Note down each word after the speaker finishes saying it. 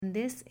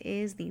and this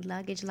is the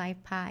Luggage Life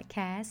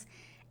Podcast,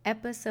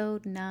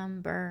 episode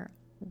number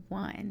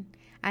 1.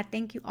 I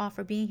thank you all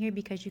for being here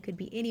because you could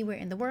be anywhere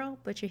in the world,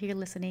 but you're here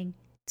listening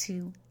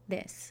to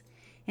this.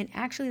 And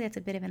actually, that's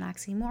a bit of an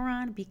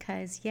oxymoron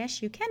because,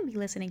 yes, you can be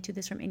listening to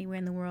this from anywhere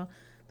in the world,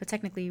 but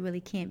technically you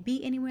really can't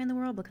be anywhere in the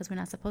world because we're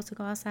not supposed to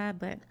go outside,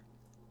 but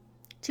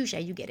touche,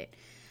 you get it.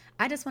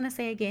 I just want to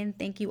say again,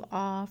 thank you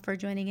all for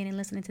joining in and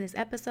listening to this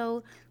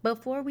episode.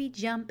 Before we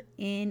jump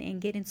in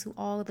and get into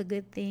all the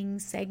good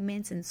things,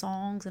 segments and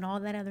songs and all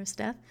that other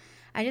stuff,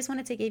 I just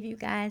wanted to give you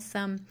guys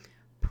some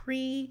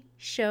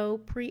pre-show,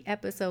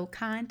 pre-episode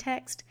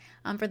context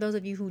for those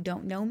of you who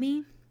don't know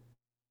me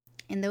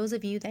and those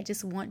of you that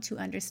just want to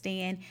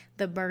understand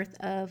the birth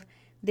of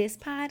this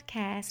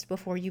podcast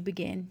before you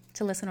begin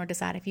to listen or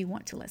decide if you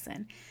want to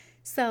listen.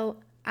 So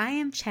I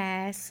am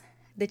Chas,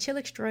 the chill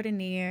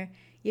extraordinaire,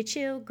 your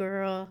chill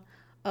girl,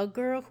 a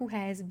girl who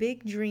has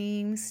big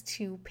dreams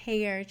to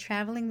pair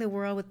traveling the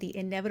world with the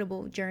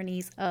inevitable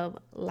journeys of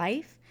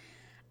life.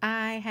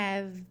 I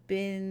have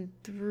been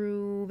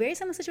through very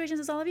similar situations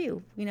as all of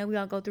you. You know, we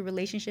all go through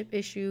relationship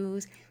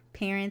issues,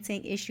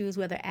 parenting issues,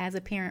 whether as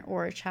a parent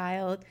or a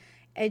child,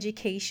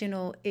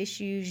 educational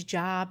issues,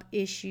 job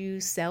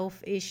issues,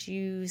 self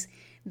issues.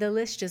 The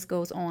list just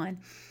goes on.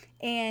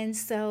 And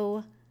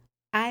so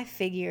I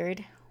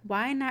figured,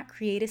 why not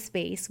create a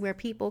space where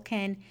people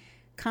can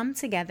come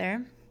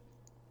together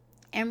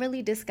and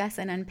really discuss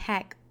and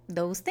unpack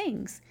those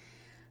things.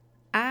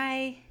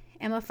 I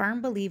am a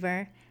firm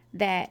believer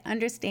that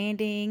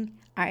understanding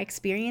our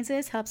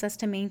experiences helps us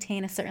to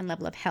maintain a certain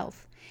level of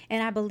health.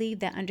 And I believe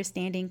that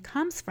understanding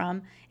comes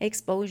from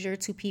exposure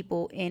to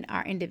people in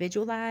our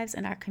individual lives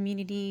and our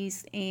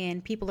communities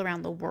and people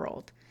around the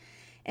world.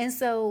 And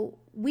so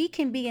we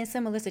can be in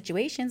similar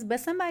situations, but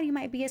somebody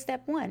might be at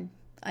step 1.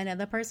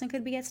 Another person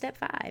could be at step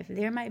 5.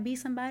 There might be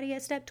somebody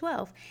at step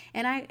 12.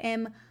 And I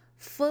am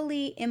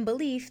fully in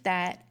belief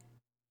that,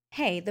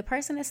 hey, the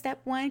person at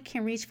step 1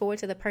 can reach forward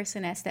to the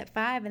person at step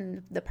 5,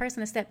 and the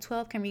person at step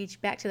 12 can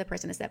reach back to the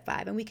person at step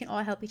 5. And we can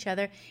all help each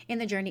other in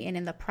the journey and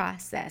in the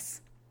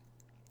process.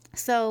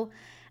 So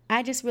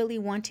I just really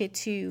wanted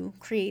to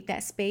create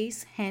that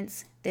space,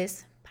 hence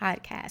this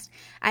podcast.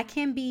 I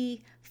can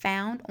be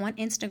found on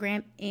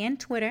Instagram and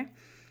Twitter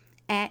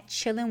at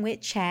Chillin'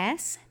 with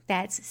Chas.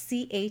 That's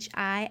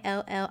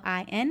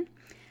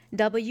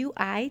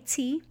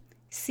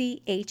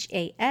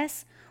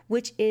ChillingWitChas,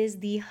 which is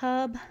the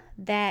hub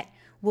that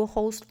will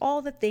host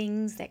all the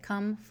things that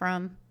come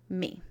from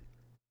me.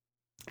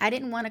 I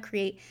didn't want to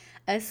create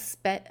a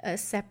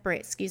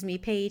separate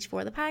page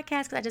for the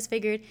podcast because I just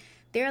figured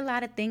there are a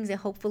lot of things that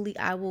hopefully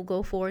I will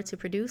go forward to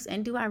produce.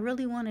 And do I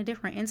really want a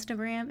different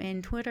Instagram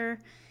and Twitter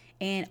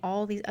and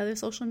all these other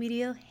social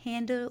media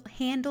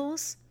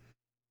handles?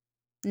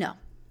 No.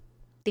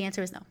 The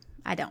answer is no,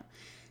 I don't.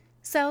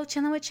 So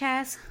Chillin' with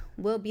Chas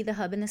will be the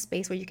hub in the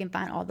space where you can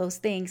find all those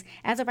things.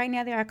 As of right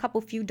now, there are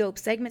a few dope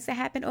segments that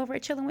happen over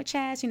at Chillin' with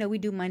Chas. You know, we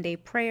do Monday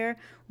prayer,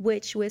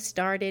 which was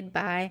started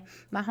by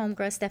my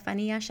homegirl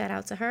Stefania. Shout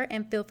out to her,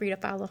 and feel free to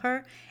follow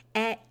her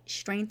at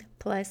Strength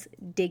Plus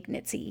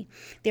Dignity.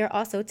 There are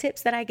also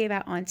tips that I give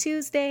out on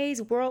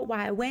Tuesdays,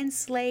 Worldwide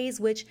Wednesdays,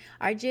 which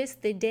are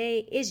just the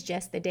day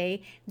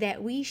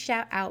that we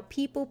shout out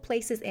people,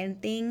 places,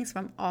 and things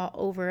from all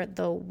over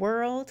the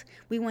world.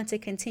 We want to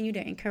continue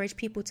to encourage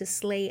people to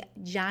slay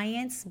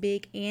giants,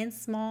 big and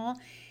small,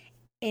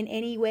 in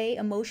any way,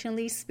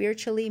 emotionally,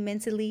 spiritually,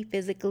 mentally,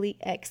 physically,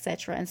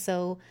 etc. And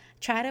so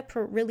try to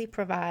really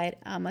provide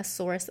a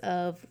source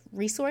of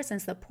resource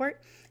and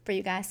support for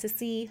you guys to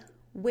see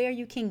where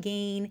you can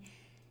gain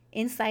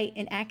insight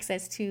and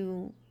access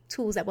to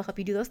tools that will help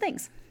you do those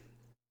things.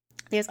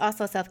 There's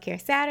also Self-Care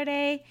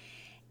Saturday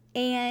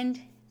and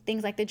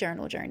things like the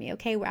journal journey,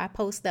 okay, where I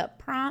post up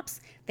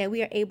prompts that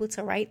we are able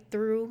to write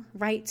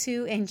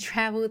to, and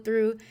travel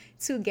through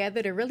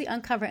together to really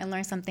uncover and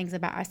learn some things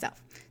about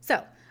ourselves.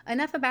 So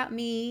enough about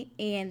me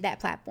and that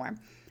platform.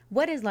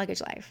 What is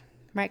Luggage Life,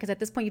 right? Because at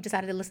this point, you've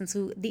decided to listen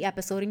to the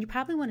episode and you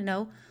probably want to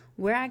know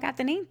where I got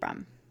the name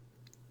from.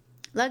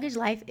 Luggage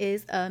life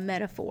is a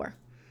metaphor.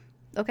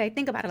 Okay,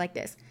 think about it like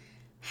this.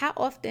 How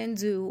often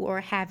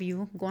have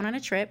you gone on a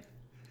trip?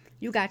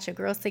 You got your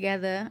girls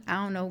together. I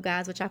don't know,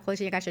 guys, what y'all call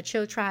it. You got your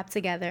chill tribe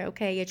together,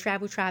 okay, your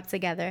travel tribe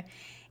together.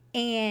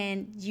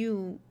 And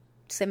you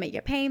submit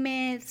your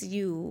payments.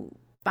 You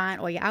find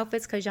all your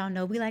outfits because y'all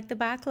know we like to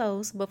buy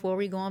clothes before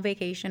we go on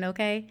vacation,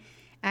 okay?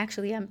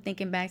 Actually, I'm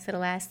thinking back to the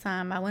last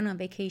time I went on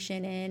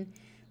vacation and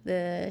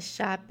the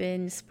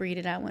shopping spree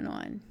that I went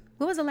on.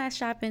 What was the last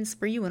shopping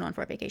spree you went on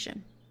for a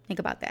vacation? Think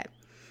about that.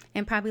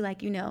 And probably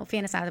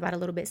fantasize about it a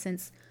little bit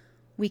since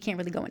we can't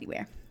really go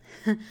anywhere.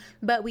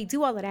 But we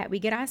do all of that. We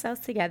get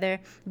ourselves together.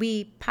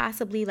 We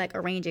possibly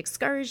arrange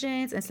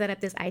excursions and set up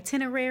this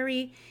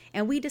itinerary.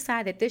 And we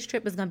decide that this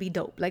trip is going to be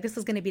dope. This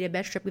is going to be the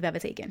best trip we've ever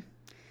taken.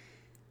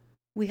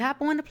 We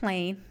hop on the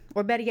plane,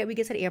 or better yet, we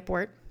get to the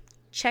airport.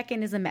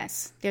 Check-in is a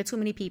mess. There are too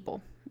many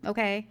people.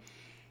 Okay.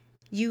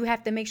 You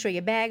have to make sure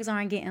your bags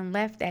aren't getting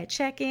left at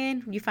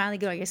check-in. You finally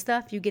get all your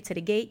stuff. You get to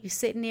the gate. You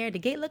sitting there. The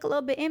gate look a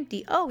little bit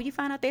empty. Oh, you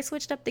find out they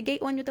switched up the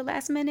gate on you at the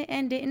last minute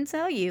and didn't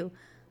tell you.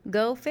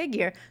 Go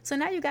figure. So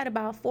now you got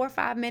about 4 or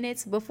 5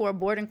 minutes before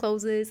boarding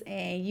closes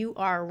and you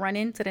are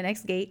running to the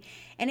next gate.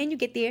 And then you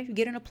get there. You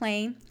get on a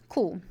plane.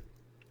 Cool.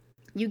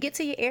 You get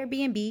to your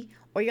Airbnb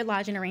or your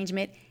lodging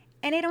arrangement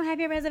and they don't have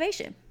your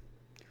reservation.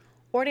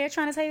 Or they're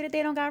trying to tell you that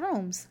they don't got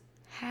rooms.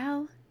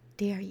 How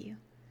dare you?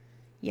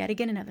 Yet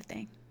again, another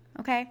thing.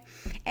 Okay.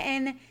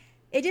 And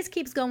it just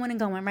keeps going and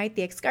going, right?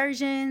 The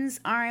excursions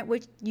aren't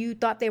what you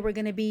thought they were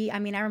going to be. I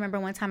mean, I remember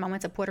one time I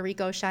went to Puerto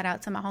Rico, shout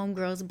out to my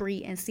homegirls,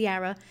 Bree and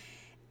Sierra.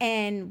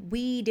 And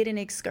we did an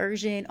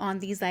excursion on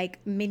these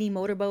like mini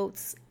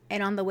motorboats.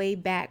 And on the way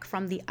back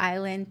from the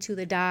island to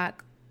the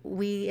dock,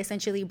 we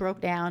essentially broke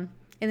down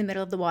in the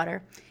middle of the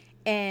water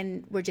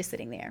and we're just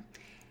sitting there.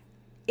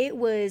 It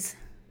was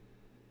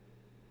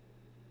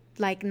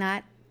like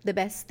not the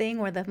best thing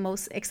or the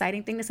most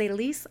exciting thing, to say the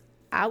least.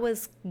 I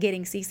was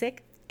getting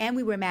seasick and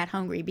we were mad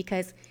hungry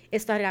because it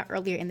started out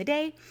earlier in the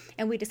day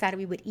and we decided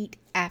we would eat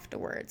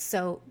afterwards.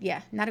 So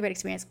yeah, not a great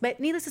experience. But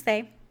needless to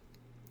say,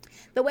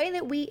 the way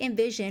that we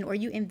envision or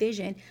you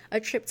envision a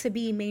trip to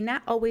be may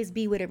not always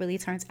be what it really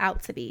turns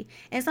out to be.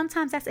 And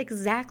sometimes that's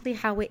exactly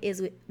how it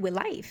is with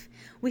life.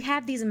 We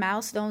have these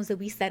milestones that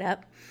we set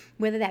up,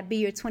 whether that be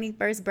your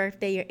 21st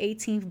birthday, your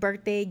 18th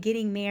birthday,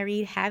 getting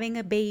married, having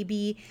a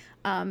baby,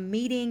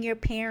 meeting your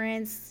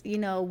parents,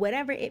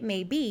 whatever it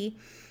may be.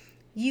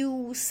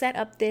 You set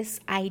up this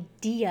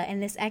idea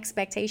and this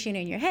expectation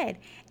in your head.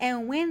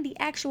 And when the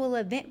actual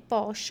event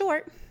falls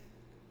short,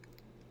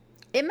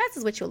 it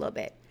messes with you a little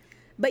bit.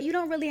 But you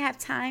don't really have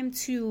time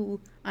to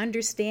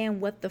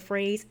understand what the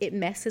phrase "it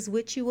messes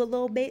with you a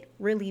little bit"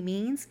 really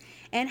means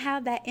and how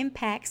that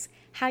impacts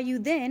how you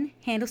then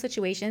handle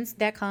situations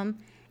that come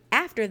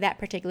after that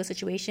particular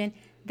situation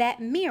that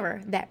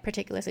mirror that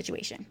particular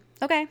situation.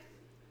 Okay?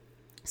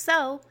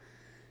 So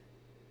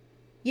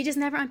you just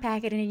never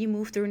unpack it and then you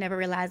move through never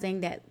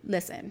realizing that,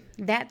 listen,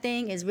 that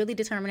thing is really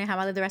determining how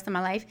I live the rest of my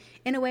life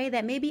in a way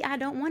that maybe I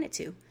don't want it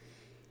to.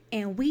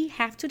 And we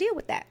have to deal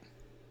with that.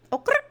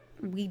 Okay?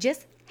 We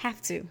just have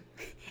to.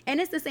 And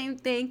it's the same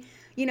thing,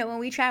 when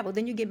we travel,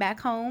 then you get back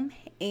home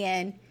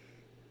and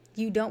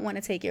you don't want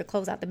to take your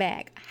clothes out the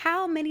bag.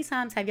 How many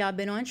times have y'all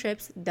been on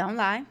trips, don't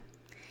lie,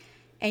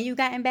 and you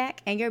gotten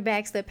back and your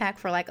bag still packed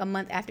for like a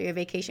month after your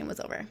vacation was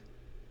over?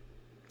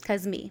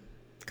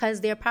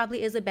 Because there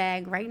probably is a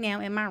bag right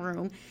now in my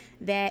room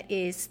that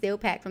is still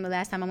packed from the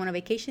last time I went on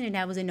vacation, and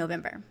that was in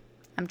November.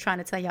 I'm trying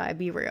to tell y'all, I'd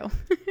be real.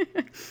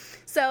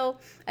 So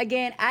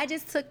again, I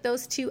just took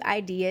those two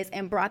ideas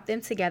and brought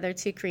them together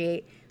to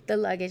create the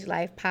Luggage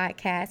Life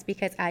podcast,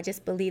 because I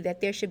just believe that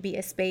there should be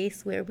a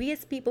space where we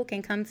as people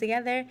can come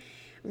together,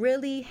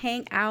 really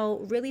hang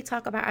out, really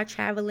talk about our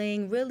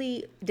traveling,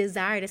 really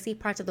desire to see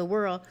parts of the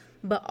world,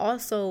 but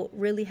also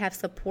really have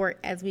support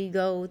as we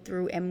go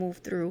through and move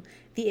through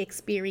the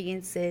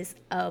experiences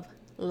of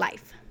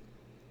life.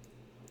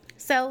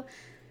 So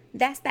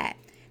that's that.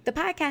 The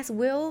podcast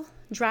will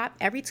drop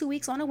every 2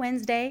 weeks on a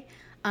Wednesday.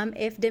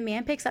 If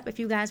demand picks up, if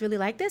you guys really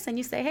like this and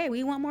you say, hey,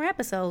 we want more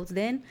episodes,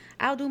 then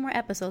I'll do more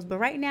episodes. But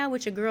right now,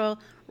 with your girl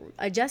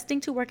adjusting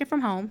to working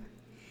from home,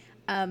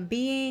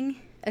 being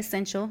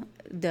essential,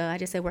 I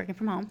just said working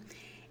from home,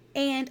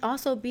 and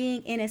also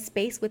being in a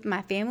space with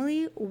my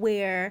family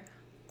where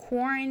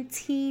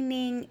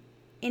quarantining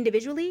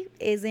individually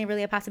isn't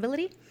really a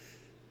possibility,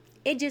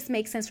 it just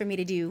makes sense for me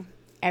to do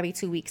every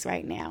 2 weeks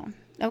right now.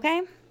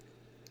 Okay?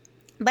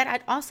 But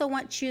I'd also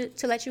want to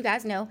let you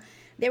guys know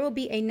there will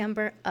be a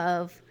number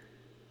of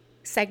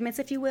segments,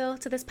 if you will,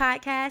 to this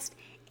podcast.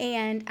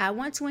 And I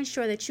want to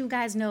ensure that you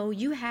guys know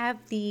you have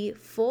the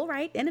full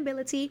right and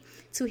ability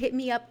to hit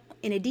me up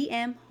in a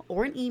DM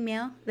or an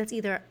email that's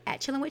either at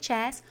Chillin' with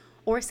Chas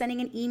or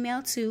sending an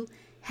email to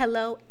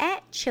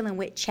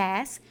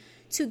hello@chillinwithchas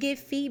to give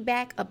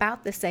feedback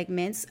about the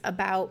segments,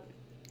 about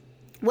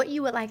what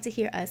you would like to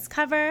hear us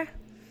cover,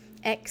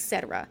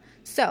 etc.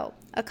 So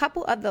a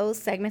couple of those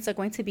segments are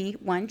going to be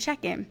one,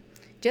 check-in.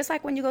 Just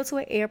like when you go to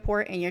an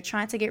airport and you're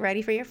trying to get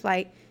ready for your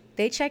flight,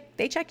 they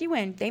check you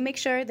in. They make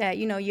sure that,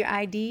 your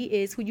ID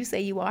is who you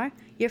say you are.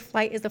 Your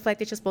flight is the flight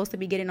that you're supposed to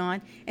be getting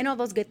on, and all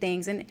those good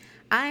things. And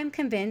I'm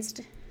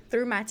convinced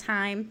through my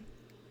time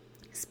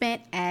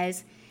spent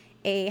as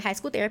a high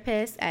school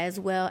therapist, as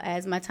well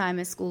as my time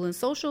in school and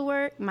social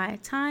work, my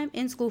time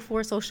in school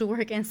for social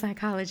work and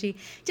psychology,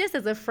 just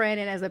as a friend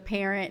and as a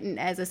parent and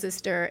as a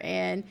sister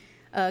and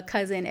a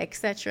cousin,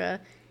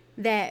 etc.,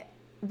 that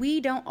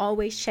we don't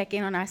always check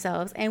in on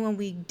ourselves. And when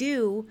we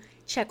do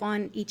check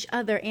on each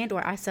other and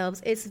or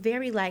ourselves, it's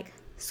very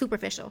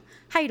superficial.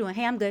 How you doing?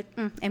 Hey, I'm good.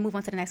 And move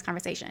on to the next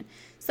conversation.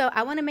 So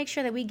I want to make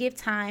sure that we give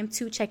time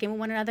to check in with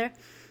one another.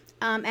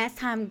 As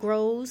time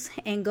grows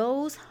and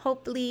goes,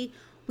 hopefully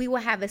we will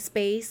have a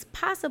space,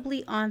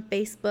 possibly on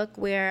Facebook,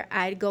 where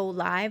I go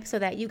live so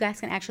that you guys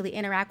can actually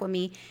interact with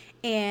me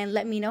and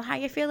let me know how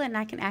you're feeling. And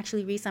I can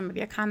actually read some of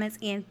your comments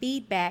and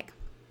feedback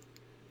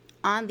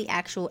on the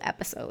actual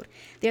episode.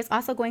 There's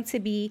also going to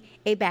be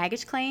a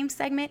baggage claim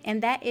segment,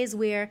 and that is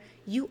where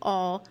you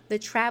all, the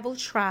travel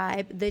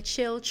tribe, the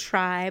chill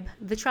tribe,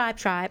 the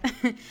tribe,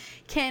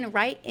 can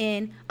write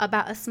in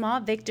about a small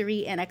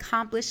victory, an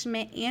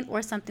accomplishment, and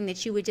or something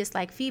that you would just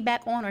like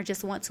feedback on or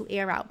just want to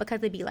air out, because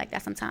it'd be like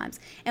that sometimes.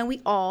 And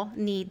we all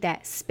need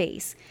that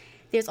space.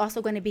 There's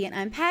also going to be an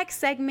unpack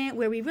segment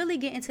where we really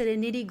get into the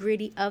nitty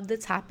gritty of the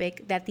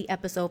topic that the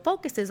episode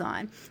focuses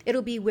on.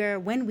 It'll be where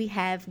when we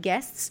have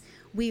guests,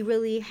 we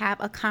really have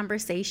a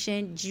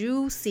conversation,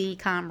 juicy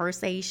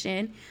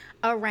conversation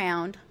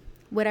around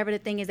whatever the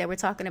thing is that we're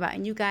talking about.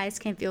 And you guys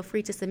can feel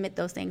free to submit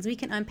those things. We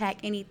can unpack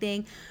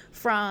anything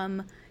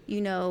from,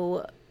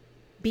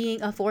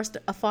 being a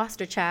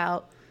foster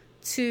child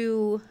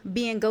to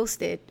being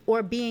ghosted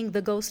or being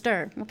the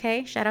ghoster.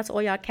 Okay. Shout out to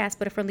all y'all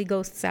Casper the Friendly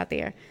Ghosts out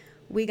there.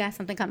 We got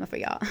something coming for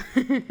y'all.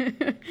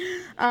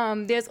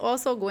 There's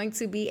also going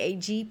to be a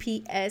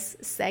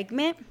GPS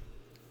segment.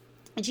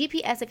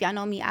 GPS, if y'all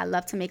know me, I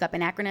love to make up an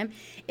acronym.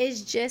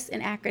 It's just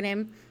an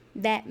acronym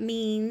that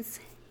means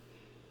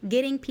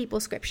getting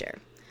people scripture.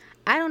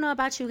 I don't know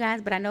about you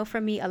guys, but I know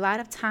for me, a lot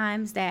of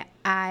times that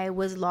I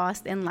was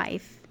lost in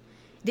life,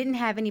 didn't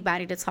have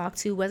anybody to talk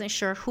to, wasn't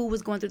sure who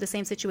was going through the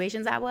same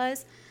situations I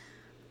was,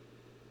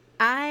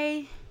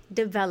 I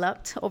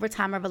developed over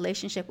time a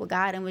relationship with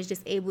God and was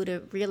just able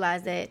to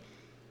realize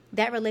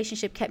that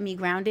relationship kept me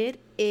grounded.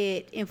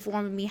 It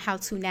informed me how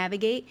to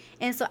navigate.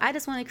 And so I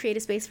just want to create a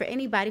space for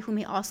anybody who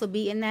may also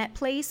be in that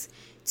place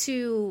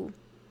to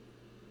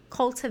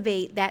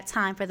cultivate that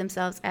time for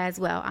themselves as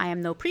well. I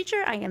am no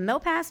preacher. I am no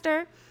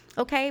pastor.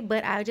 Okay.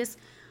 But I just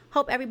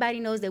hope everybody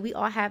knows that we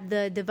all have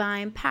the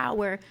divine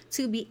power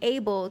to be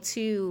able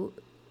to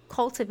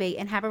cultivate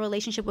and have a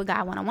relationship with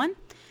God one-on-one,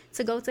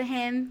 to go to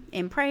him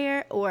in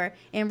prayer or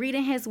in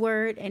reading his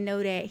word and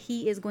know that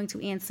he is going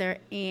to answer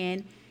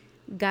and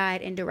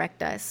guide and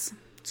direct us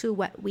to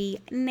what we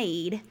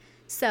need.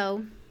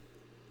 So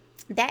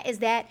that is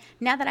that.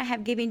 Now that I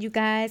have given you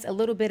guys a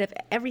little bit of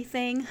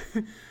everything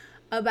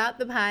about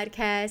the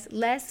podcast,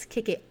 let's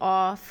kick it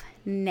off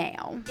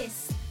now.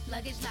 It's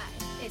Luggage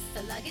Life. It's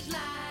the Luggage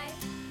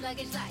Life.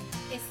 Luggage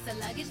Life. It's the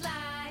Luggage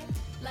Life.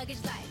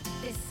 Luggage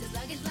Life. This is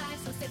Luggage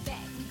Life. So sit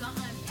back. We gon'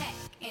 unpack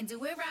and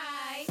do it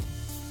right.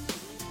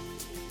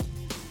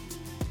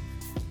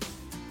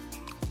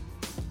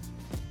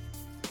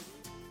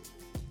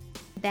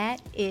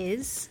 That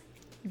is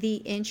the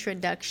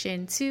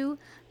introduction to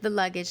the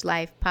Luggage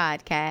Life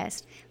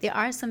podcast. There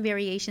are some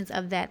variations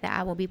of that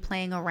I will be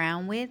playing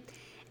around with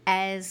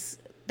as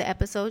the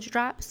episodes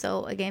drop.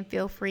 So again,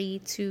 feel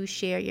free to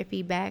share your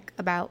feedback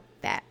about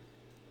that.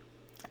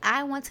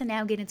 I want to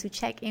now get into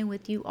check-in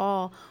with you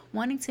all,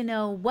 wanting to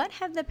know, what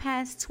have the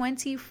past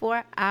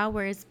 24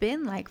 hours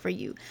been like for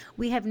you?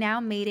 We have now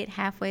made it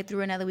halfway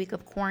through another week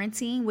of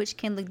quarantine, which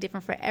can look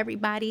different for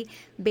everybody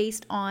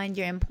based on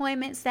your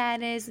employment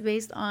status,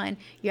 based on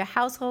your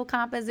household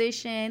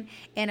composition,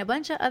 and a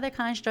bunch of other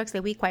constructs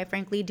that we quite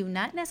frankly do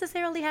not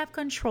necessarily have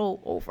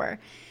control over.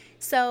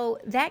 So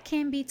that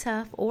can be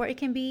tough, or it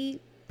can be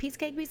piece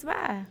cake, piece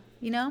pie.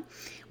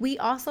 We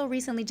also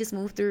recently just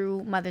moved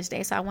through Mother's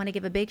Day. So I want to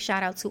give a big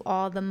shout out to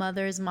all the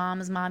mothers,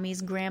 moms,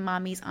 mommies,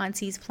 grandmommies,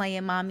 aunties,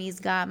 playing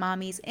mommies, god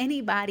mommies,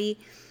 anybody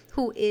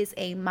who is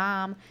a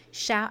mom.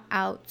 Shout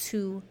out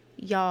to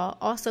y'all.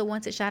 Also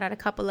want to shout out a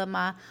couple of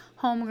my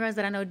homegirls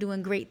that I know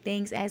doing great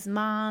things as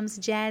moms.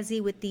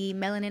 Jazzy with the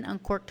Melanin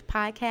Uncorked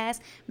podcast.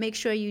 Make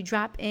sure you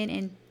drop in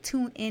and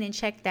tune in and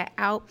check that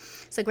out.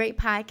 It's a great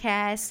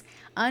podcast.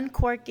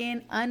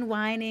 Uncorking,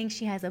 Unwinding.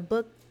 She has a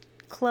book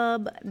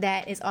club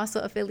that is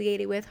also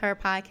affiliated with her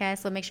podcast,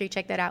 so make sure you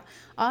check that out.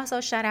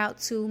 Also, shout out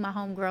to my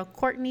homegirl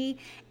Courtney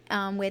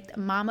with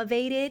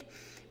Momavated.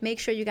 Make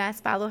sure you guys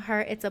follow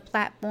her. It's a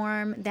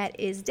platform that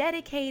is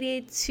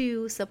dedicated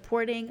to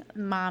supporting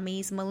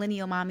mommies,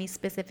 millennial mommies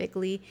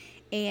specifically,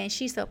 and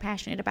she's so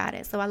passionate about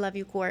it. So I love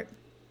you, Court.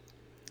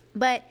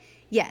 But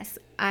yes,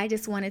 I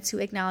just wanted to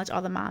acknowledge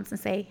all the moms and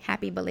say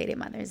happy belated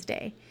Mother's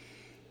Day.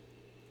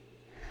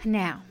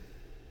 Now,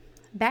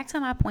 back to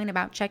my point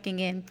about checking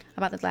in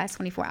about the last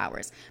 24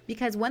 hours,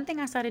 because one thing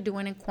I started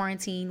doing in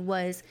quarantine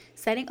was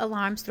setting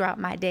alarms throughout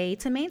my day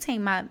to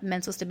maintain my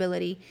mental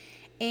stability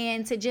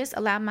and to just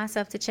allow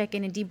myself to check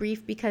in and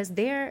debrief, because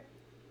there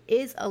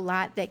is a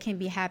lot that can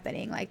be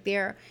happening. Like,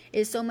 there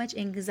is so much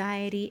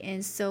anxiety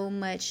and so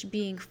much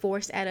being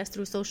forced at us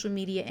through social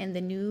media and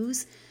the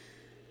news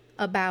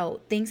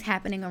about things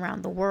happening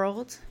around the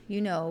world.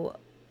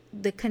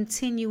 The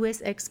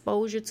continuous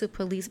exposure to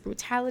police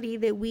brutality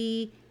that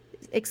we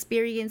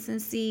experience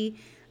and see,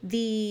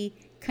 the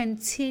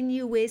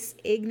continuous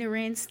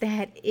ignorance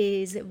that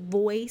is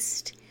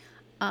voiced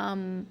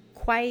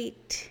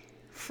quite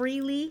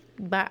freely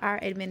by our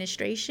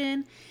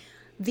administration,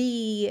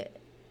 the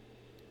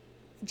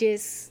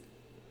just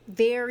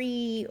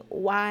very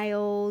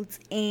wild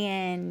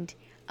and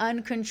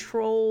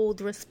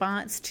uncontrolled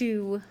response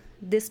to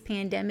this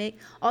pandemic.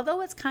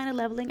 Although it's kind of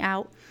leveling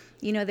out,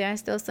 There are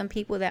still some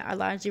people that are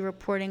largely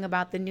reporting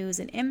about the news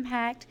and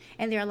impact,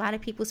 and there are a lot of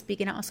people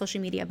speaking out on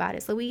social media about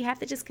it. So we have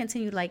to just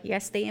continue,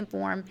 yes, stay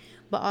informed,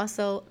 but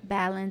also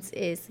balance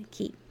is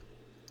key.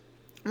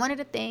 One of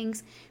the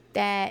things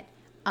that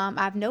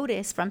I've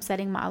noticed from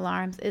setting my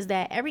alarms is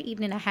that every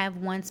evening I have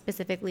one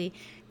specifically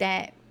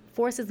that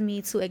forces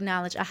me to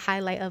acknowledge a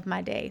highlight of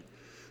my day.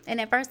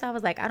 And at first I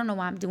was like, I don't know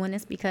why I'm doing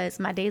this, because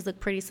my days look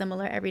pretty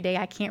similar every day.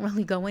 I can't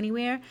really go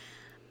anywhere.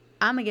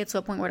 I'm going to get to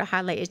a point where the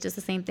highlight is just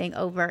the same thing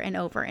over and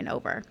over and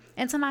over.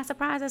 And to my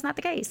surprise, that's not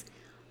the case.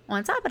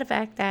 On top of the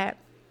fact that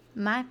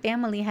my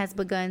family has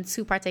begun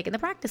to partake in the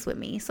practice with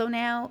me. So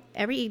now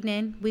every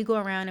evening we go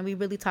around and we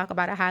really talk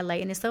about a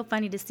highlight. And it's so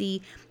funny to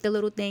see the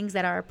little things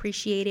that are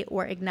appreciated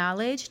or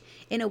acknowledged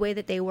in a way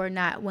that they were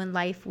not when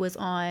life was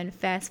on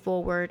fast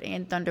forward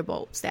and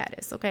thunderbolt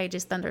status. Okay,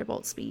 just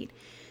thunderbolt speed.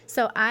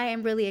 So I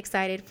am really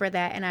excited for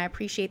that, and I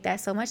appreciate that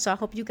so much. So I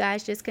hope you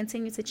guys just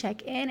continue to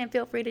check in, and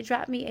feel free to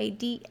drop me a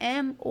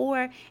DM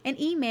or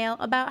an email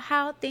about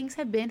how things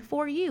have been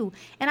for you.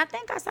 And I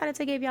think I started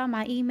to give y'all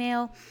my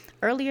email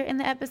earlier in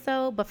the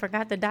episode, but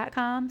forgot the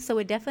 .com. So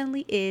it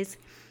definitely is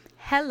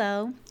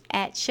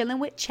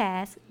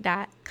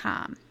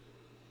hello@chillingwithchaz.com.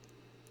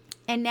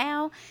 And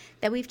now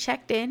that we've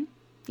checked in,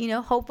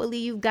 hopefully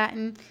you've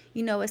gotten,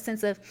 a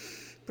sense of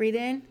breathe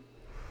in,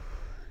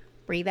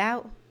 breathe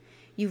out.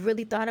 You've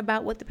really thought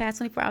about what the past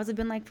 24 hours have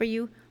been like for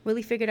you,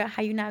 really figured out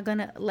how you're not going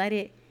to let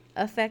it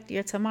affect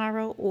your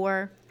tomorrow,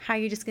 or how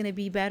you're just going to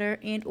be better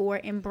and or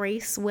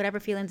embrace whatever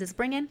feelings it's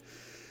bringing.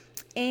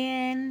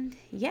 And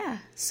yeah,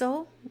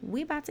 so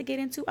we about to get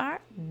into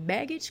our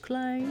baggage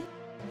claim.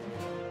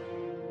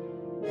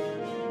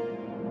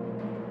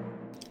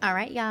 All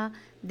right, y'all.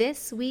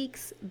 This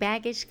week's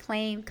baggage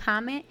claim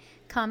comment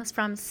comes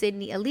from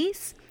Sydney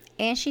Elise,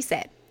 and she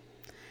said,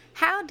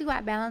 "How do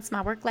I balance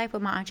my work life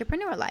with my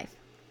entrepreneur life?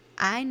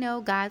 I know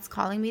God's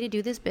calling me to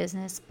do this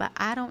business, but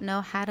I don't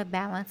know how to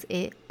balance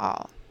it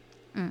all."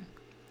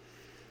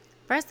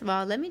 First of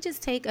all, let me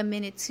just take a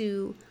minute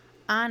to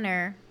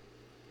honor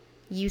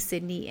you,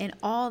 Sydney, and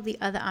all the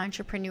other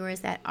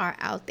entrepreneurs that are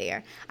out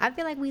there. I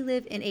feel like we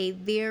live in a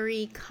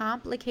very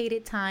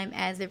complicated time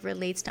as it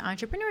relates to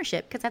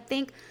entrepreneurship, because I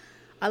think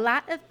a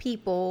lot of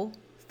people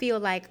feel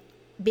like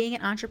being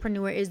an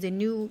entrepreneur is the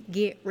new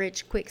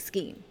get-rich-quick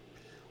scheme.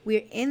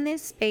 We're in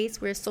this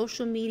space where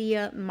social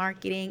media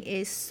marketing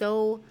is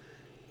so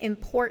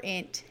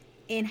important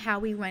in how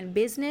we run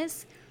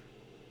business.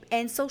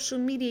 And social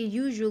media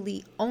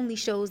usually only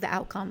shows the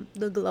outcome,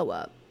 the glow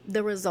up,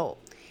 the result.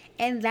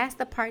 And that's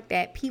the part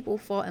that people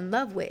fall in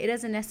love with. It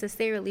doesn't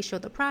necessarily show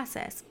the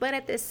process. But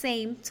at the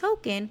same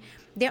token,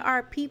 there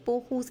are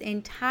people whose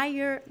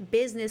entire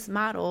business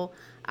model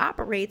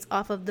operates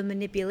off of the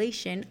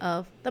manipulation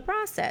of the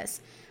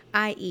process.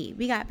 I.e.,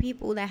 we got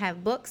people that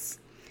have books,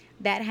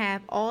 that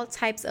have all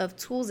types of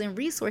tools and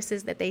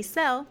resources that they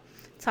sell,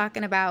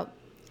 talking about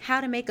how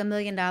to make $1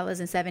 million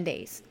in 7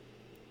 days.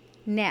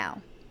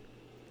 Now,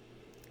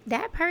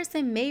 that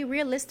person may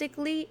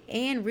realistically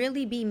and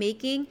really be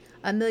making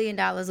 $1 million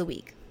a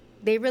week.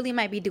 They really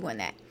might be doing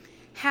that.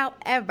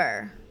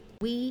 However,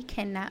 we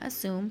cannot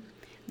assume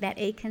that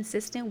a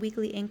consistent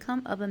weekly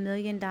income of $1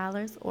 million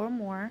or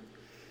more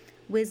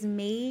was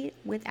made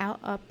without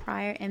a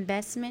prior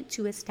investment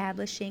to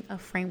establishing a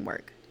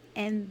framework.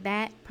 And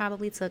that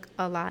probably took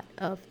a lot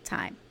of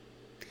time.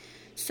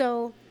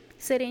 So,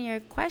 in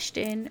your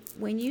question,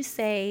 when you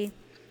say,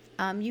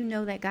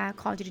 that God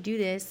called you to do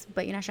this,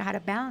 but you're not sure how to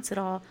balance it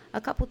all,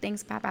 a couple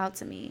things pop out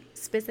to me,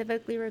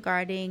 specifically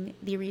regarding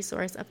the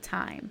resource of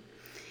time.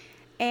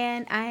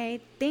 And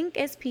I think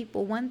as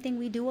people, one thing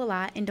we do a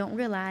lot and don't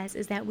realize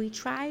is that we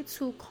try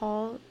to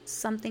call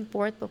something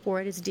forth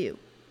before it is due.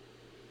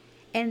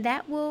 And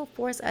that will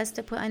force us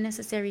to put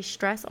unnecessary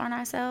stress on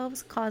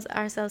ourselves, cause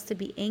ourselves to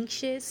be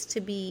anxious, to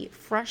be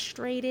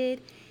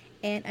frustrated,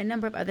 and a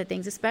number of other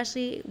things,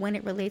 especially when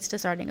it relates to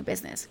starting a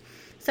business.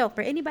 So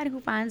for anybody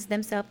who finds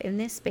themselves in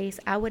this space,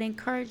 I would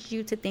encourage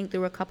you to think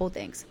through a couple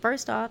things.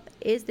 First off,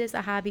 is this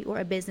a hobby or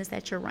a business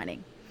that you're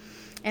running?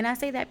 And I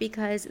say that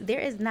because there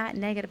is not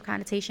negative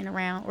connotation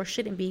around, or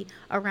shouldn't be,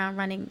 around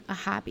running a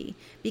hobby,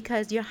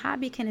 because your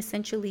hobby can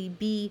essentially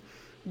be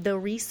the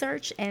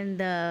research and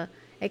the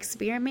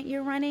experiment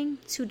you're running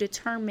to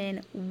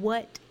determine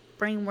what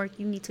framework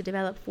you need to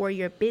develop for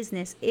your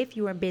business if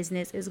your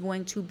business is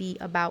going to be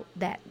about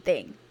that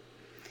thing.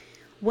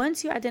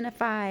 Once you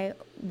identify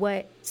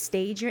what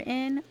stage you're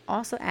in,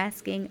 also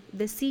asking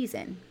the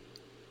season.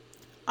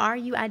 Are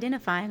you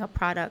identifying a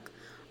product?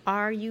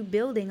 Are you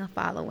building a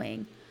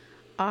following?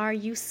 Are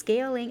you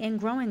scaling and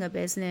growing a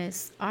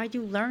business? Are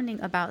you learning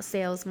about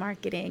sales,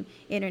 marketing,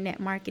 internet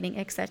marketing,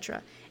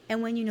 etc.?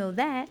 And when you know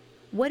that,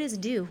 what is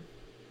due?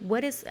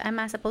 What am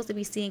I supposed to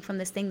be seeing from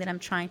this thing that I'm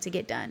trying to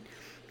get done?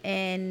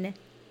 And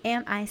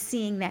am I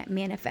seeing that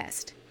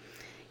manifest?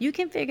 You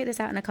can figure this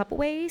out in a couple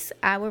ways.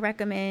 I would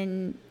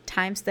recommend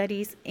time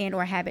studies and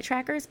or habit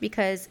trackers,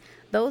 because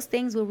those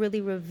things will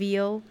really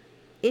reveal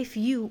if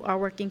you are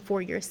working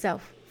for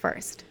yourself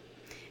first.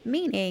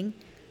 Meaning,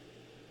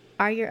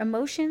 Are your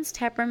emotions,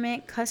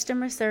 temperament,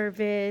 customer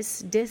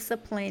service,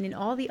 discipline, and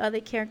all the other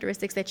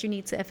characteristics that you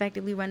need to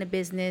effectively run a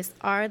business,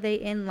 are they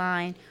in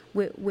line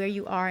with where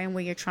you are and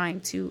where you're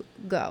trying to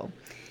go?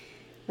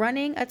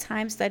 Running a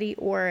time study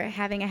or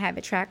having a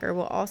habit tracker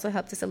will also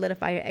help to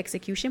solidify your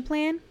execution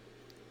plan.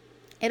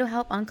 It'll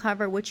help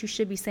uncover what you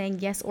should be saying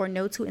yes or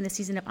no to in the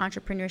season of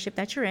entrepreneurship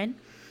that you're in.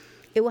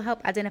 It will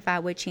help identify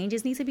what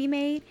changes need to be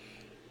made,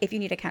 if you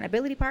need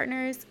accountability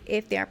partners,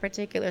 if there are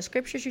particular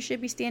scriptures you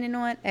should be standing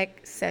on,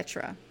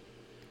 etc.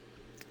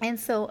 And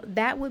so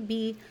that would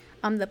be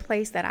the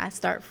place that I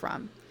start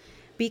from.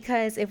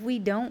 Because if we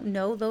don't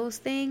know those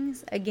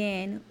things,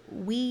 again,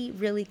 we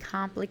really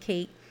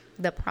complicate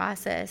the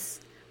process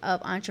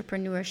of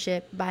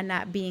entrepreneurship by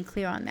not being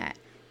clear on that.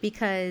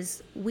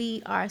 Because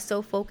we are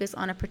so focused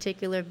on a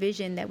particular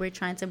vision that we're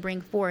trying to bring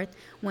forth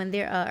when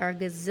there are a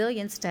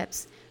gazillion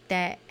steps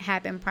that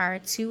happen prior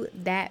to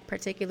that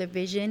particular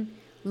vision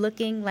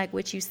looking like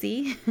what you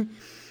see.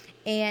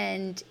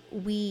 And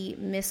we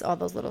miss all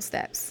those little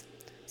steps.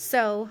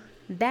 So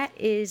that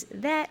is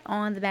that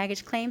on the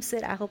baggage claim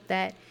sit. I hope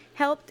that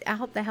helped. I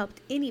hope that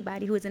helped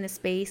anybody who is in a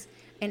space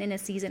and in a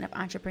season of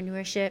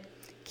entrepreneurship.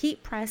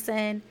 Keep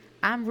pressing.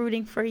 I'm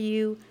rooting for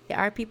you. There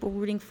are people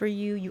rooting for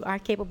you. You are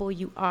capable.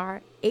 You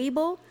are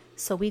able.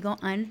 So we gonna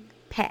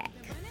unpack.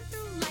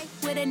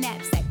 With a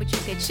knapsack, but you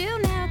can chill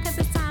now because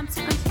it's time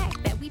to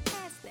unpack that. We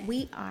passed that.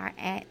 We are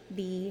at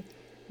the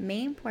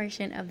main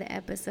portion of the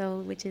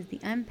episode, which is the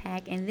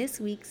unpack, and this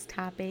week's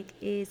topic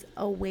is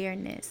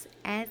awareness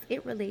as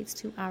it relates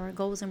to our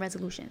goals and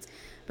resolutions,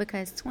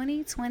 because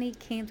 2020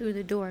 came through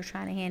the door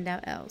trying to hand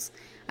out L's.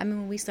 I mean,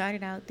 when we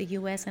started out, the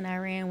US and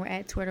Iran were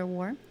at Twitter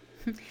war.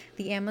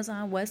 The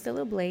Amazon was still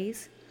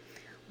ablaze.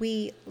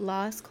 We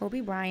lost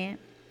Kobe Bryant.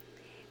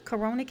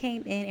 Corona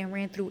came in and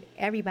ran through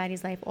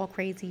everybody's life all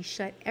crazy,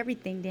 shut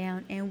everything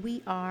down, and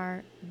we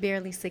are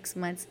barely 6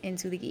 months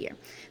into the year.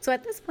 So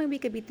at this point, we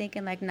could be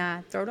thinking like,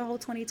 nah, throw the whole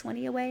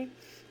 2020 away.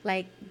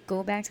 Like,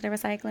 go back to the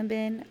recycling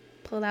bin,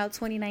 pull out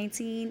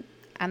 2019.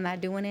 I'm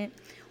not doing it.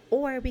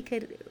 Or we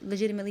could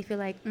legitimately feel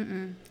like,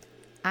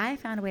 I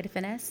found a way to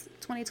finesse.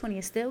 2020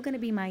 is still going to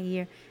be my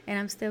year, and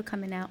I'm still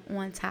coming out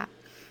on top.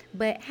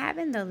 But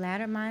having the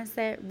latter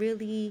mindset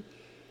really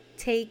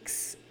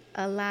takes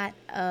a lot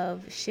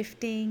of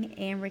shifting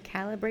and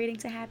recalibrating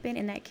to happen,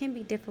 and that can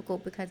be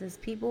difficult because as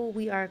people,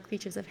 we are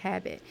creatures of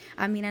habit.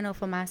 I mean, I know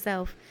for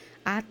myself,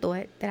 I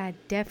thought that I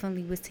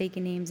definitely was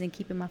taking names and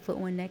keeping my foot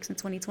on necks in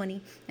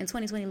 2020, and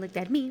 2020 looked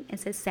at me and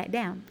said, sat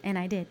down, and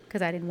I did,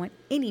 because I didn't want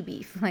any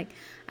beef. Like,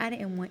 I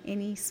didn't want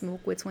any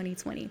smoke with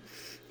 2020.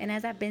 And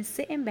as I've been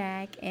sitting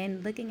back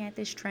and looking at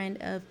this trend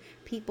of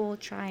people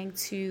trying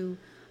to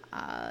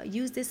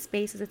use this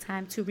space as a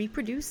time to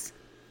reproduce,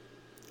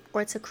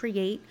 or to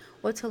create,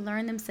 or to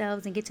learn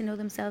themselves and get to know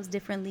themselves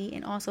differently.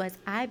 And also, as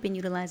I've been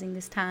utilizing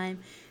this time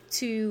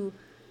to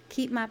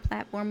keep my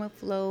platform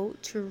afloat,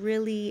 to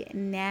really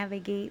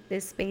navigate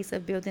this space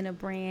of building a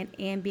brand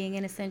and being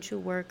an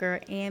essential worker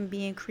and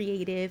being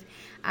creative,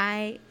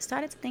 I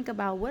started to think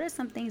about what are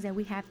some things that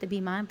we have to be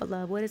mindful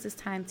of? What is this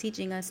time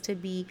teaching us to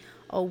be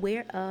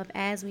aware of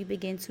as we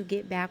begin to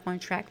get back on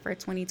track for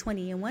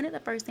 2020? And one of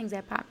the first things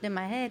that popped in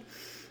my head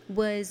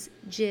was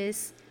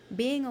just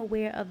being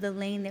aware of the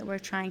lane that we're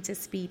trying to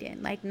speed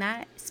in, like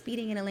not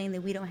speeding in a lane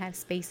that we don't have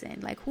space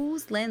in. Like,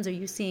 whose lens are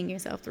you seeing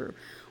yourself through?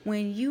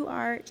 When you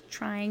are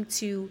trying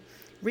to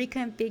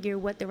reconfigure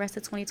what the rest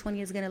of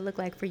 2020 is going to look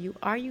like for you,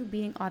 are you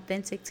being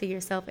authentic to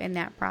yourself in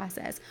that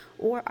process?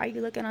 Or are you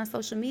looking on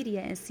social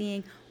media and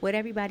seeing what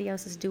everybody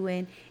else is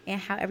doing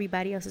and how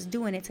everybody else is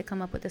doing it to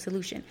come up with a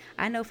solution?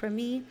 I know for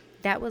me,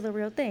 that was a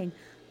real thing.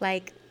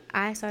 Like,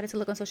 I started to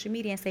look on social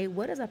media and say,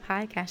 what does a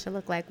podcaster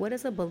look like? What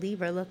does a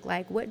believer look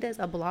like? What does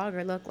a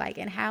blogger look like?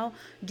 And how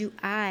do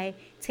I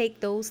take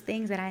those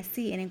things that I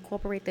see and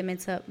incorporate them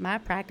into my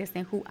practice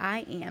and who I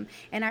am?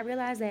 And I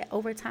realized that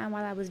over time,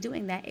 while I was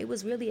doing that, it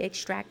was really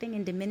extracting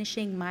and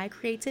diminishing my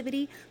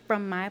creativity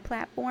from my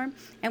platform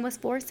and was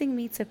forcing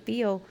me to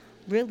feel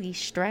really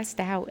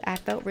stressed out. I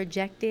felt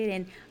rejected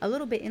and a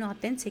little bit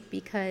inauthentic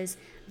because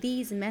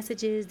these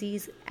messages,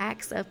 these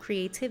acts of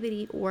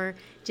creativity, or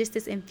just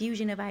this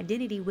infusion of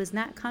identity was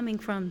not coming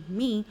from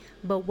me,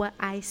 but what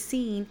I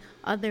seen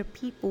other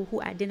people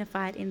who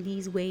identified in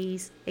these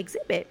ways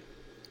exhibit.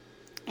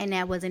 And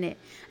that wasn't it.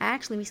 I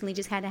actually recently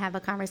just had to have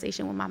a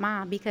conversation with my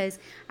mom because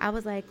I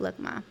was like, look,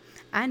 Mom,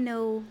 I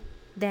know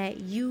that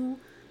you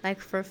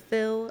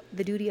fulfill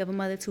the duty of a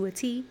mother to a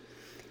T,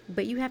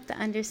 but you have to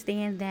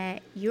understand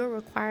that your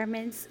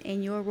requirements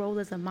and your role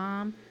as a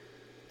mom,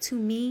 to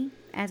me,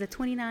 as a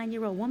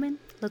 29-year-old woman,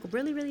 look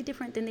really, really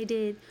different than they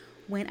did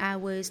when I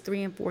was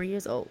 3 and 4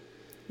 years old.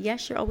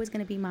 Yes, you're always going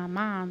to be my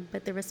mom,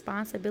 but the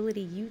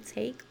responsibility you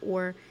take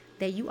or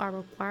that you are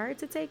required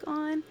to take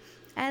on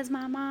as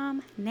my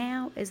mom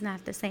now is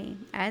not the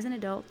same. As an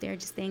adult, there are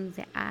just things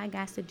that I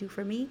got to do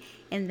for me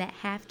and that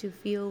have to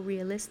feel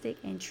realistic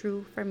and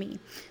true for me.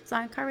 So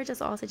I encourage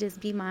us all to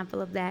just be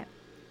mindful of that.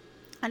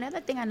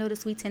 Another thing I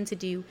notice we tend to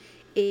do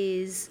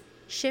is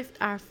shift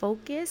our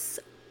focus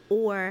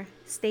or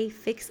stay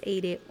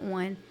fixated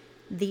on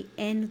the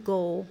end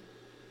goal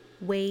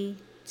way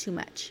too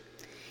much.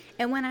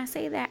 And when I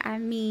say that, I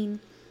mean,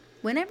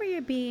 whenever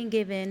you're being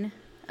given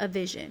a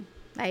vision,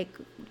 like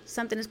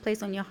something is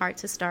placed on your heart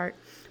to start,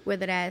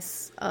 whether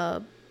that's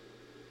a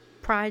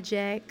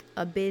project,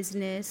 a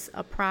business,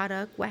 a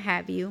product, what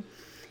have you,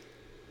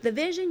 the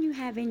vision you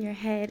have in your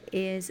head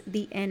is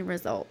the end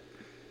result.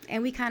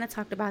 And we kind of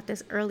talked about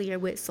this earlier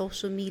with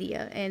social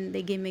media and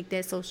the gimmick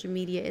that social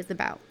media is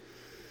about.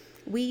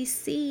 We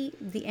see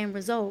the end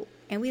result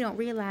and we don't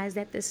realize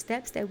that the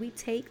steps that we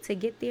take to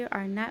get there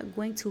are not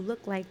going to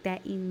look like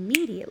that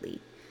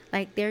immediately.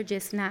 Like they're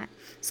just not.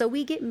 So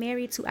we get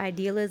married to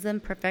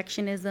idealism,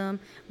 perfectionism.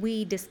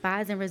 We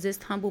despise and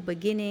resist humble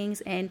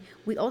beginnings. And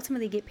we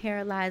ultimately get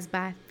paralyzed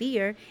by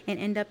fear and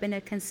end up in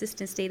a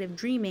consistent state of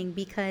dreaming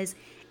because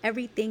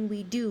everything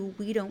we do,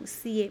 we don't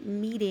see it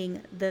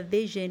meeting the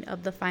vision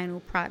of the final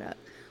product.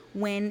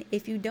 When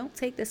if you don't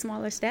take the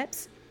smaller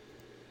steps,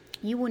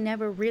 you will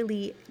never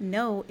really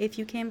know if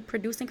you can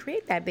produce and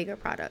create that bigger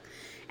product.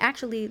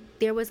 Actually,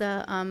 there was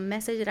a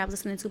message that I was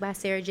listening to by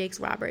Sarah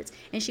Jakes Roberts,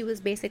 and she was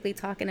basically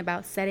talking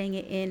about setting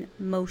it in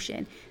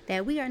motion,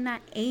 that we are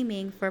not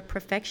aiming for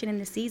perfection in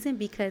the season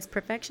because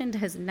perfection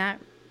does not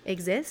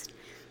exist,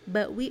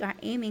 but we are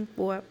aiming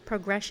for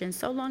progression.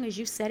 So long as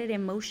you set it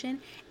in motion,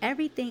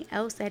 everything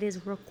else that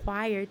is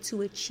required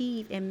to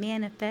achieve and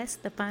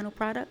manifest the final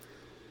product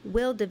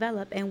will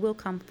develop and will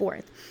come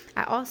forth.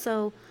 I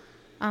also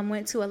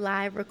went to a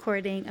live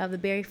recording of the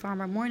Barry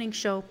Farmer morning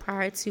show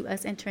prior to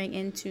us entering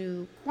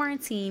into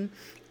quarantine,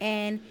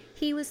 and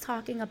he was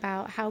talking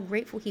about how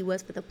grateful he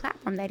was for the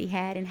platform that he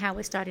had and how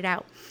it started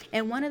out.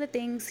 And one of the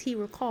things he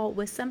recalled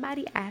was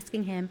somebody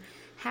asking him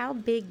how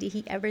big did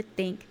he ever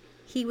think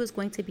he was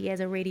going to be as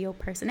a radio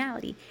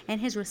personality.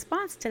 And his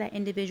response to that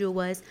individual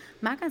was,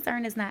 my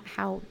concern is not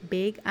how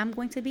big I'm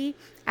going to be.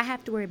 I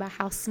have to worry about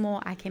how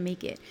small I can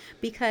make it.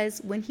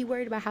 Because when he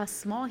worried about how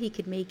small he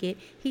could make it,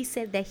 he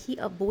said that he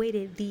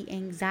avoided the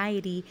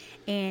anxiety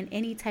and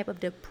any type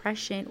of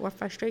depression or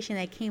frustration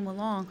that came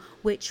along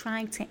with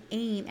trying to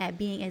aim at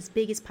being as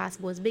big as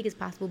possible,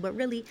 but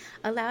really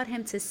allowed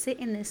him to sit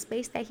in the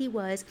space that he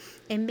was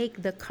and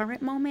make the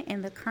current moment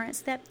and the current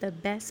step the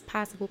best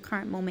possible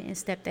current moment and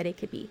step that it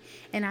could be.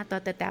 And I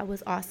thought that that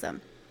was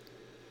awesome.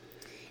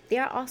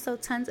 There are also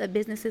tons of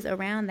businesses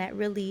around that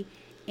really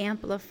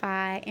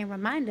amplify and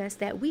remind us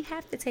that we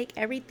have to take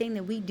everything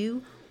that we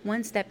do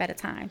one step at a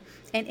time.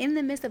 And in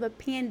the midst of a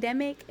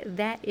pandemic,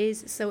 that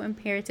is so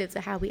imperative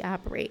to how we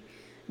operate.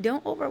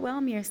 Don't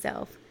overwhelm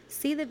yourself.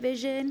 See the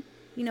vision,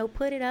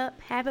 put it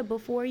up, have it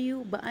before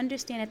you, but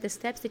understand that the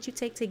steps that you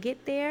take to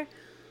get there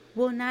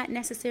will not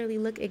necessarily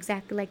look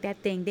exactly like that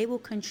thing. They will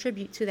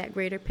contribute to that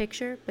greater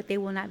picture, but they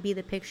will not be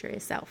the picture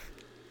itself.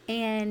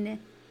 And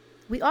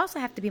we also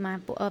have to be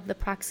mindful of the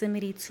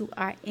proximity to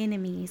our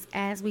enemies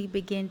as we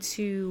begin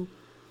to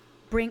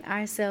bring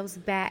ourselves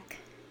back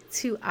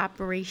to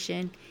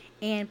operation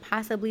and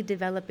possibly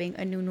developing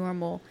a new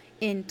normal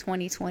in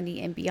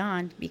 2020 and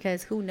beyond,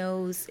 because who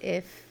knows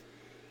if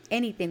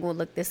anything will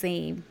look the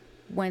same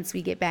once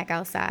we get back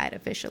outside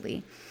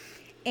officially.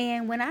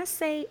 And when I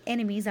say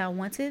enemies, I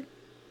want to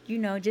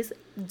just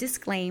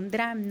disclaim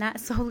that I'm not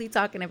solely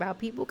talking about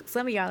people.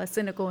 Some of y'all are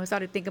cynical and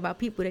started thinking about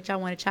people that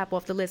y'all want to chop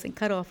off the list and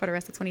cut off for the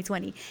rest of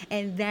 2020.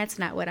 And that's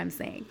not what I'm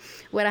saying.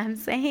 What I'm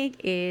saying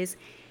is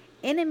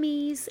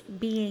enemies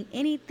being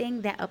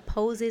anything that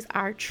opposes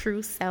our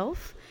true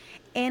self.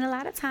 And a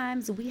lot of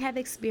times we have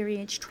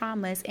experienced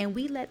traumas and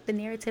we let the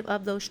narrative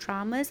of those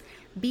traumas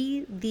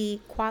be the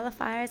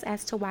qualifiers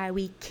as to why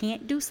we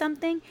can't do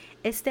something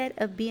instead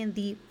of being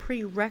the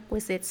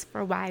prerequisites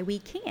for why we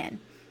can.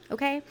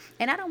 Okay.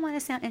 And I don't want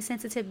to sound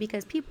insensitive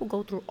because people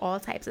go through all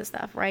types of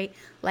stuff, right?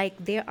 Like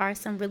there are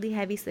some really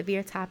heavy,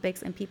 severe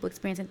topics and people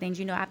experiencing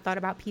things. I've thought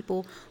about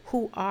people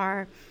who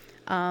are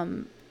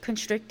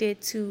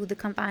constricted to the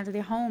confines of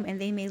their home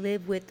and they may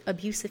live with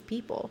abusive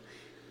people.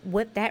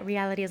 What that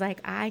reality is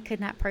like, I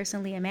could not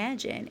personally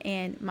imagine.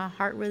 And my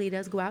heart really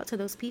does go out to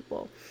those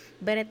people.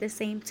 But at the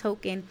same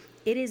token,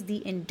 it is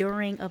the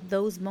enduring of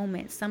those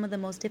moments, some of the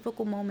most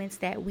difficult moments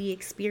that we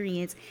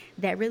experience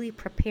that really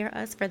prepare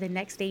us for the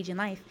next stage in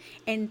life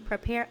and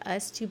prepare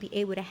us to be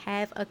able to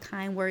have a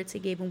kind word to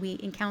give when we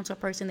encounter a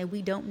person that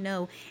we don't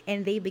know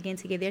and they begin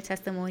to give their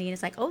testimony. And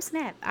it's like, oh,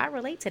 snap, I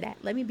relate to that.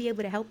 Let me be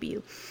able to help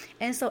you.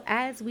 And so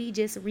as we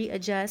just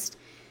readjust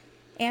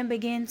and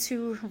begin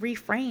to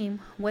reframe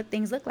what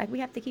things look like, we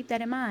have to keep that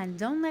in mind.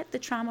 Don't let the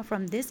trauma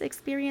from this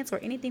experience or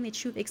anything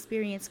that you've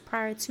experienced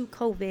prior to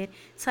COVID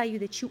tell you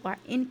that you are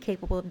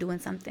incapable of doing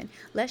something.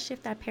 Let's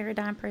shift our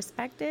paradigm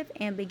perspective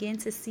and begin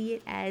to see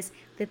it as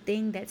the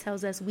thing that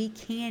tells us we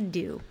can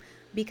do,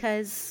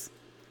 because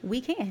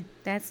we can.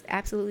 That's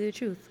absolutely the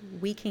truth.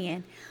 We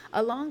can.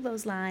 Along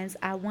those lines,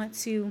 I want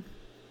to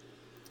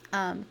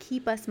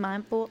keep us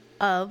mindful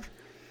of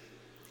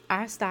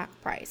our stock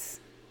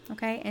price.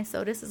 Okay, and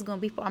so this is going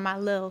to be for my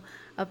little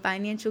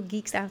financial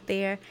geeks out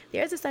there.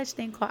 There's a such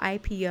thing called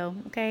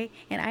IPO, okay?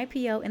 And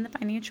IPO in the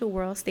financial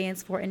world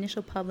stands for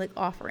initial public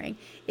offering.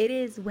 It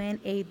is when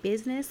a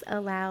business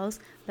allows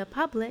the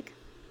public,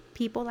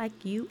 people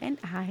like you and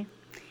I,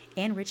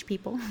 and rich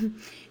people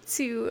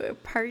to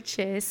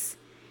purchase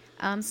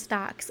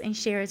stocks and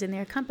shares in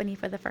their company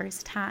for the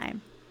first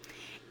time.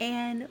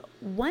 And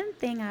one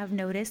thing I've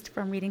noticed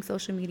from reading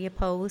social media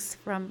posts,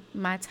 from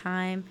my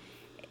time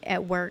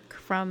at work,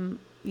 from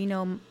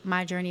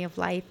my journey of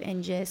life,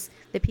 and just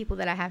the people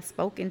that I have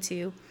spoken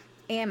to,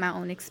 and my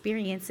own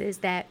experiences,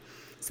 that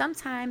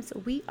sometimes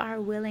we are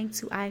willing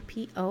to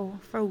IPO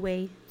for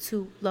way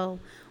too low.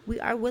 We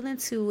are willing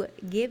to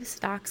give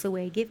stocks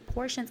away, give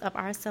portions of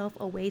ourselves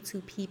away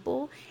to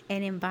people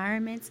and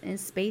environments and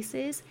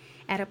spaces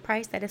at a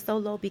price that is so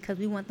low because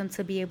we want them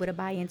to be able to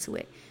buy into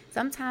it.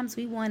 Sometimes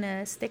we want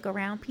to stick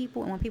around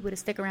people and want people to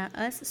stick around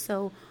us,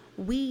 so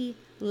we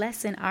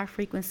lessen our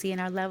frequency and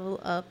our level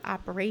of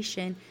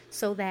operation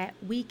so that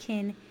we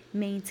can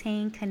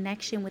maintain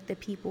connection with the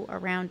people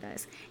around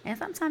us. And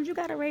sometimes you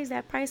got to raise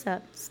that price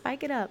up,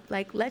 spike it up,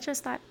 like let your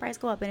stock price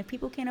go up. And if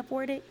people can't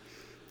afford it,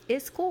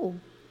 it's cool.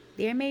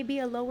 There may be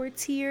a lower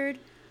tiered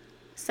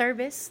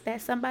service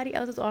that somebody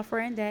else is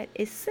offering that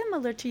is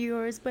similar to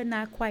yours but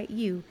not quite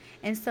you.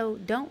 And so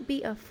don't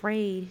be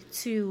afraid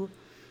to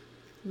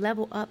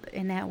level up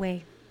in that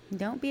way.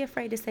 Don't be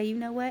afraid to say, you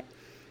know what?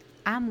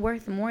 I'm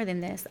worth more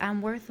than this.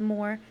 I'm worth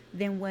more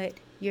than what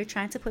you're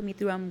trying to put me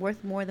through. I'm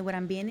worth more than what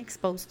I'm being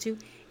exposed to,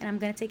 and I'm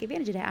going to take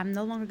advantage of that. I'm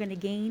no longer going to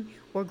gain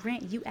or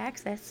grant you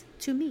access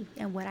to me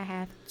and what I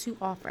have to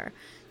offer.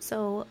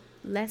 So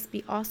let's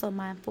be also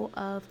mindful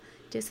of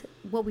just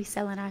what we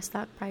selling our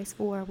stock price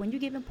for when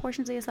you're giving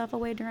portions of yourself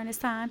away during this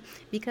time,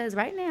 because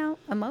right now,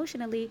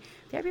 emotionally,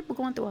 there are people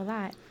going through a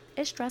lot.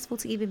 It's stressful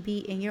to even be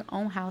in your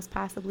own house,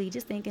 possibly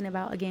just thinking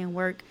about, again,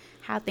 work,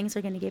 how things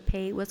are going to get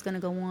paid, what's going to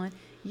go on.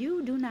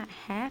 You do not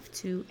have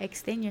to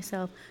extend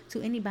yourself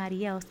to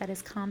anybody else that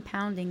is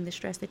compounding the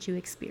stress that you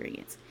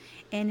experience.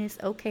 And it's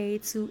okay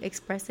to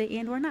express it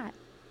and or not.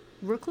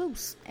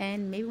 Recluse.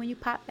 And maybe when you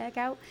pop back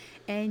out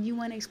and you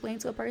want to explain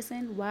to a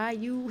person why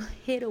you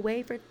hid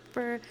away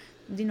for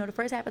the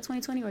first half of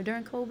 2020 or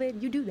during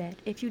COVID, you do that.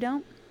 If you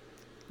don't.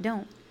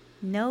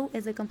 No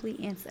is a complete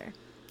answer.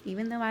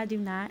 Even though I do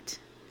not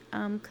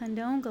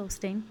condone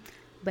ghosting,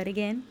 but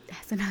again,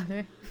 that's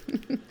another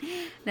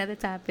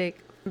topic.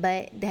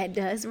 But that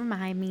does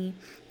remind me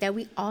that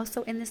we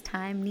also in this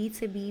time need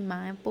to be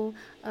mindful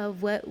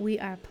of what we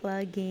are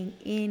plugging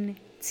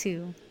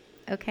into.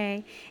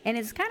 Okay. And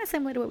it's kind of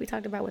similar to what we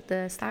talked about with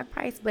the stock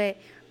price, but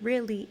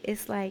really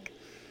it's like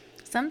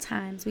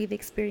sometimes we've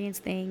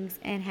experienced things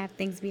and have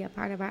things be a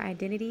part of our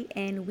identity,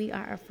 and we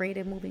are afraid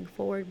of moving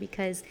forward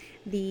because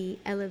the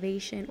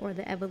elevation or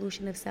the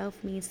evolution of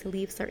self means to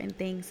leave certain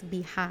things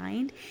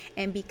behind.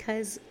 And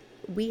because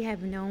we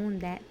have known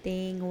that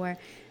thing or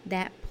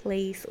that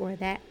place or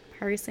that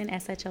person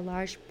as such a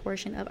large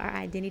portion of our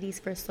identities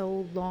for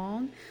so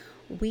long,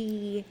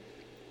 we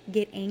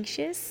get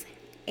anxious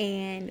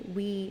and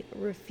we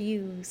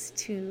refuse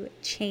to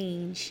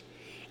change.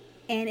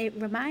 And it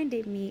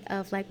reminded me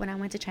of like when I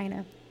went to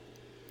China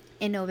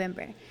in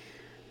November.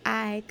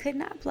 I could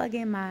not plug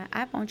in my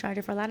iPhone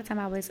charger for a lot of time.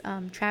 I was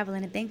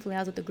traveling, and thankfully I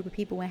was with a group of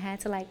people and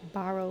had to like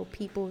borrow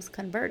people's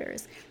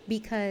converters,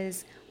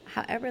 because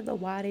however the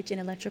wattage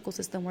and electrical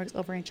system works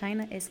over in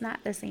China, it's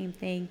not the same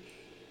thing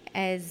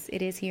as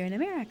it is here in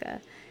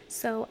America.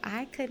 So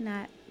I could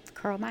not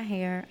curl my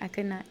hair. I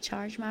could not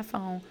charge my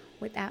phone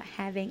without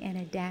having an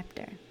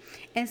adapter.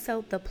 And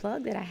so the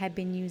plug that I had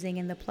been using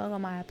and the plug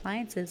on my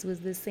appliances was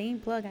the same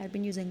plug I'd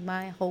been using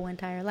my whole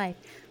entire life.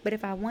 But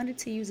if I wanted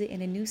to use it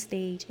in a new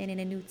stage and in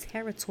a new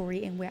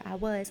territory and where I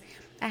was,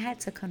 I had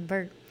to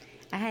convert.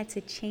 I had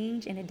to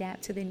change and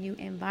adapt to the new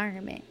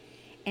environment.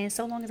 And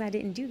so long as I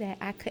didn't do that,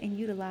 I couldn't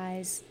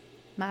utilize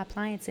my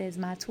appliances,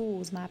 my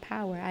tools, my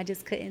power. I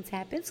just couldn't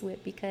tap into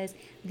it because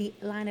the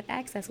line of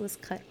access was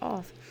cut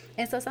off.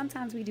 And so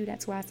sometimes we do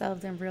that to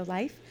ourselves in real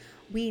life.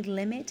 We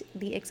limit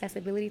the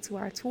accessibility to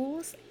our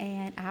tools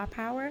and our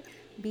power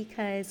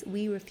because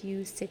we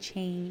refuse to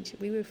change.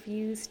 We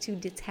refuse to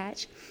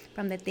detach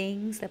from the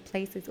things, the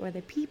places, or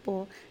the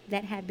people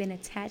that have been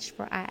attached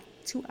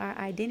to our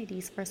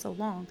identities for so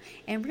long.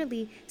 And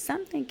really,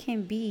 something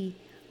can be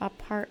a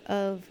part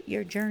of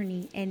your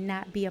journey and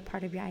not be a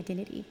part of your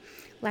identity.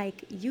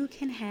 Like, you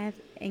can have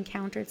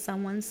encountered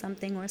someone,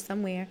 something, or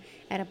somewhere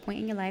at a point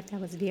in your life that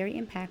was very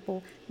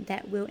impactful,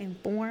 that will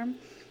inform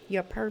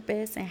your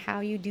purpose and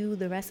how you do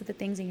the rest of the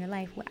things in your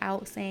life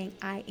without saying,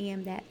 I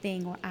am that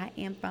thing or I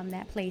am from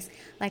that place.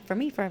 Like for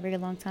me, for a very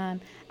long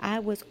time, I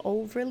was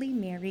overly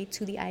married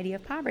to the idea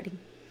of poverty.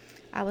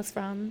 I was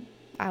from,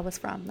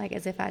 like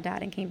as if I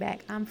died and came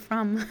back. I'm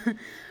from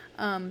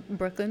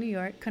Brooklyn, New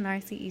York,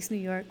 Canarsie, East New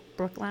York,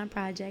 Brookline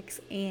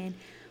Projects. And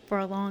for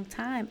a long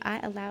time, I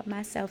allowed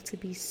myself to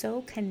be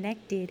so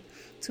connected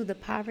to the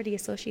poverty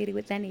associated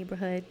with that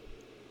neighborhood,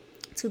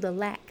 to the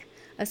lack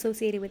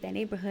associated with that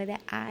neighborhood,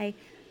 that I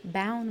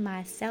bound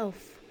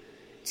myself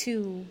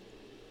to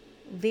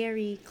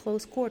very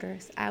close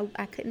quarters. I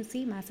couldn't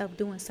see myself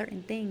doing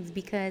certain things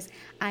because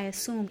I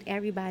assumed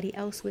everybody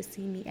else would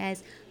see me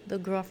as the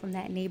girl from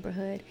that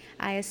neighborhood.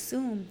 I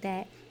assumed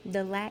that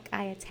the lack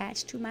I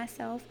attached to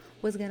myself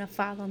was going to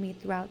follow me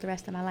throughout the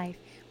rest of my life,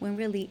 when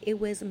really it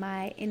was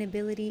my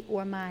inability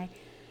or my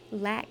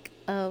lack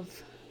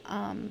of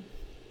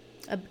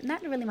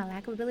not really my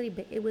lack of ability,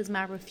 but it was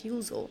my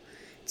refusal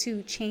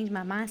to change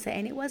my mindset.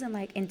 And it wasn't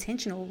like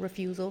intentional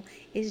refusal.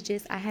 It's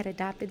just I had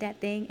adopted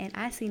that thing and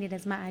I seen it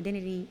as my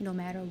identity no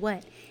matter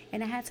what.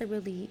 And I had to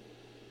really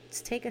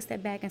take a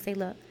step back and say,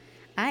 look,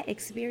 I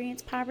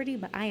experience poverty,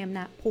 but I am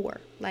not poor.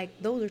 Like,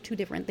 those are two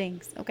different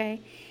things,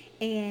 okay?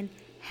 And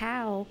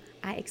how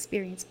I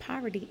experience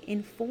poverty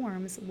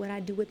informs what I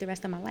do with the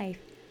rest of my life.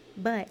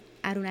 But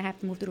I do not have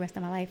to move through the rest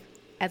of my life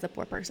as a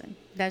poor person.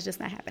 That's just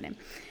not happening.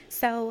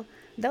 So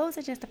those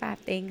are just the 5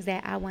 things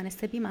that I want us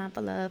to be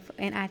mindful of.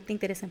 And I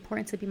think that it's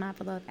important to be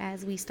mindful of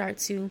as we start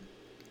to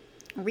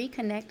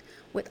reconnect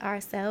with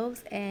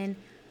ourselves and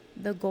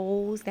the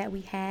goals that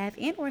we have,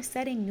 and or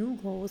setting new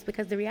goals,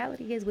 because the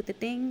reality is, with the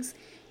things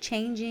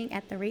changing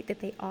at the rate that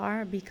they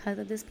are because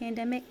of this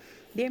pandemic,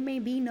 there may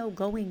be no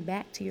going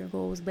back to your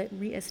goals, but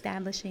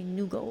reestablishing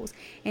new goals.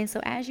 And so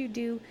as you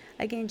do,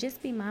 again,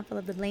 just be mindful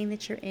of the lane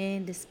that you're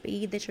in, the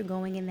speed that you're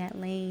going in that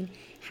lane,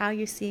 how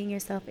you're seeing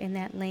yourself in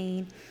that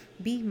lane.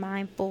 Be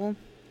mindful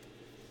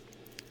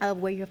of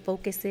where your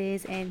focus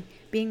is and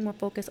being more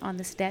focused on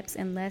the steps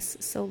and less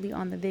solely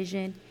on the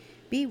vision.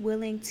 Be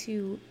willing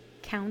to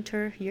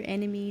counter your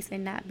enemies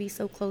and not be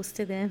so close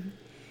to them.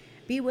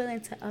 Be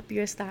willing to up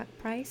your stock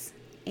price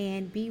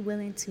and be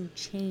willing to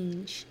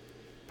change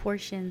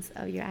portions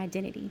of your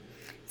identity.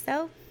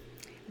 So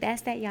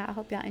that's that, y'all. I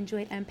hope y'all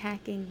enjoyed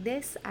unpacking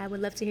this. I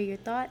would love to hear your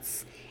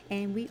thoughts.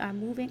 And we are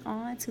moving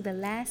on to the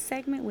last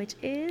segment, which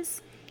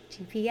is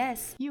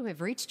GPS. You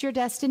have reached your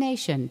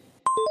destination.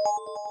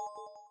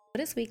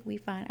 This week we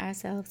find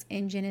ourselves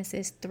in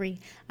Genesis 3.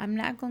 I'm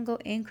not going to go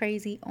in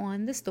crazy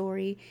on the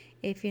story.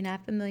 If you're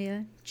not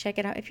familiar, check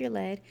it out if you're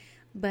led.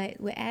 But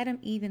with Adam,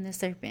 Eve, and the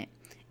serpent.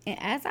 And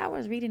as I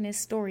was reading this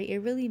story, it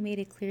really made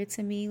it clear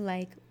to me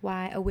like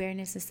why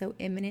awareness is so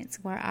imminent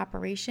to our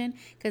operation,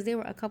 because there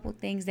were a couple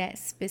things that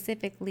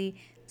specifically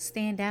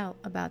stand out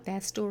about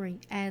that story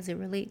as it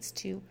relates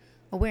to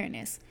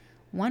awareness.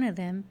 One of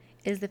them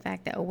is the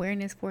fact that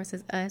awareness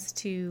forces us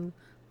to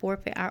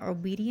forfeit our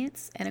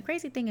obedience. And the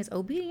crazy thing is,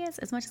 obedience,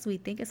 as much as we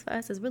think it's for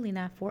us, is really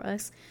not for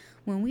us.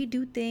 When we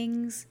do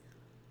things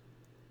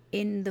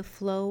in the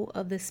flow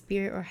of the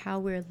spirit or how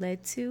we're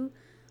led to,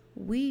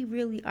 we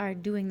really are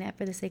doing that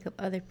for the sake of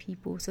other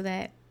people, so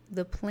that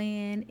the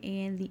plan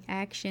and the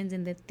actions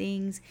and the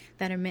things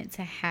that are meant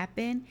to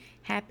happen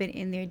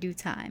in their due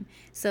time.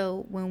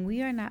 So when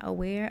we are not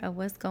aware of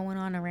what's going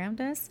on around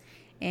us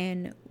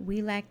and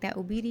we lack that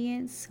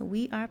obedience,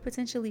 we are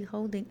potentially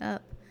holding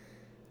up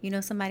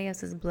somebody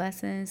else's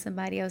blessing,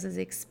 somebody else's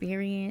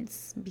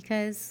experience,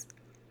 because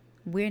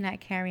we're not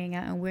carrying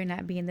out and we're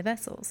not being the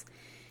vessels.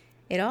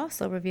 It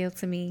also revealed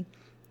to me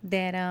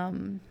that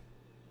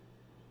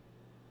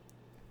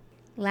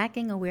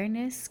lacking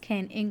awareness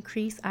can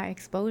increase our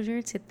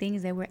exposure to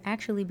things that we're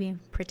actually being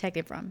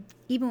protected from,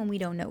 even when we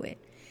don't know it.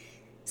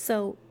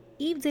 So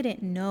Eve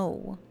didn't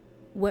know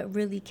what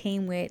really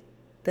came with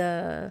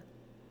the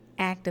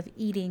act of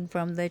eating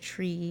from the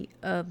tree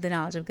of the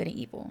knowledge of good and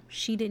evil.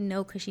 She didn't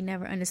know because she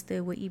never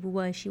understood what evil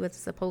was. She wasn't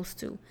supposed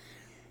to.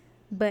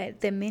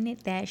 But the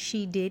minute that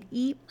she did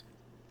eat,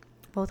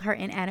 both her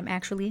and Adam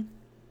actually,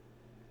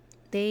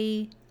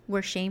 they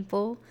were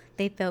shameful.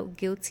 They felt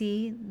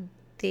guilty.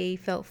 They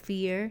felt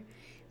fear.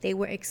 They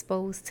were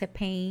exposed to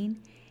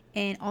pain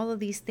and all of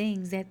these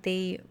things that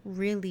they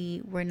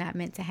really were not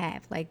meant to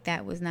have. Like,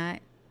 that was not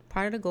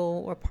part of the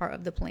goal or part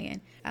of the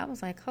plan. I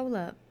was like, hold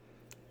up.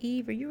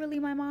 Eve, are you really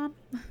my mom?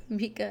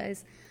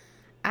 Because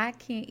I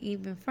can't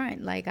even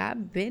front. Like,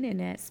 I've been in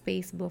that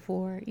space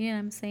before. You know what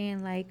I'm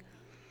saying? Like,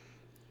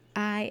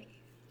 I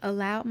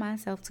allowed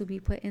myself to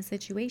be put in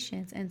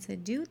situations and to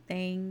do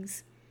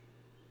things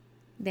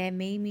that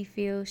made me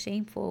feel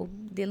shameful,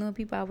 dealing with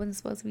people I wasn't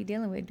supposed to be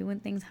dealing with, doing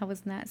things I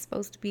was not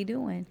supposed to be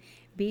doing,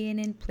 being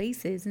in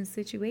places and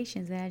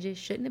situations that I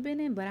just shouldn't have been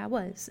in, but I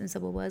was. And so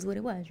it was what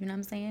it was. You know what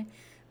I'm saying?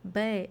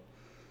 But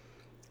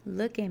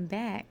looking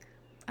back,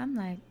 I'm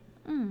like,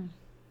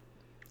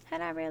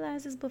 had I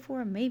realized this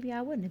before, maybe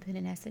I wouldn't have been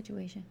in that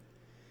situation.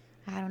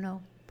 I don't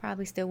know.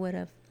 Probably still would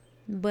have.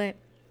 But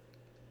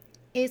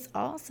it's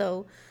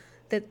also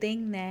the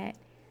thing that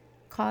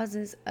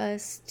causes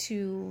us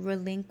to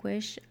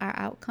relinquish our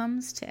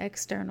outcomes to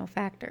external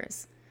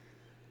factors.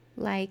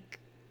 Like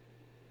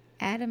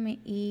Adam and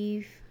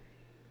Eve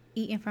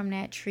eating from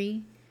that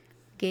tree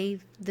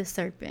gave the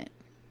serpent,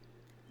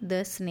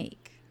 the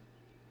snake,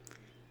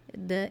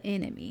 the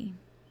enemy,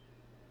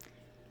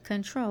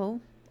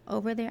 control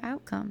over their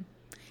outcome.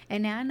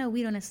 And now I know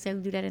we don't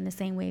necessarily do that in the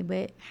same way,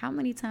 but how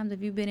many times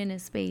have you been in a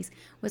space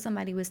where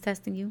somebody was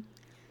testing you,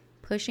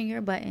 pushing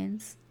your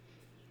buttons,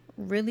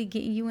 really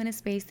getting you in a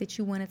space that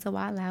you wanted to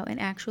wild out, and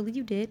actually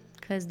you did,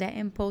 because that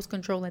impulse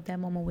control at that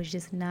moment was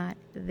just not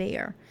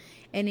there.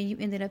 And then you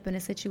ended up in a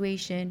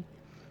situation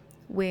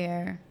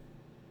where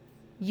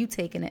you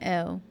taking an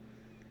L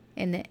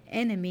and the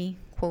enemy,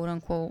 quote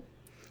unquote,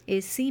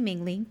 is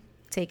seemingly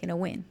taking a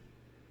win.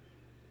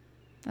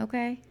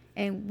 Okay?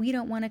 And we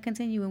don't want to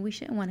continue, and we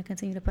shouldn't want to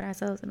continue to put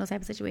ourselves in those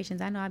type of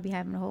situations. I know I'd be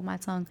having to hold my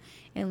tongue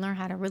and learn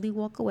how to really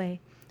walk away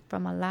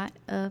from a lot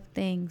of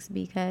things,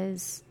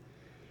 because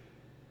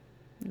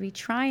be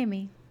trying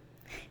me.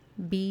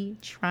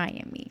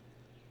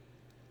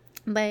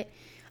 But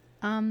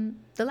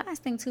the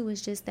last thing too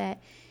is just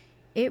that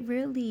it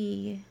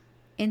really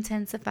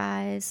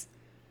intensifies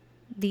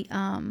the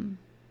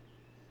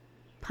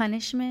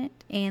punishment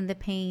and the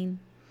pain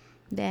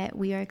that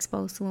we are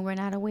exposed to when we're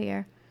not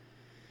aware.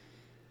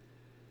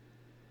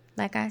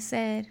 Like I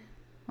said,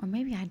 or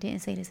maybe I didn't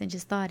say this and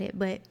just thought it,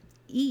 but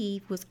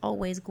Eve was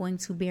always going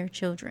to bear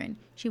children.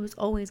 She was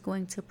always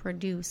going to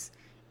produce.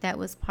 That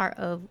was part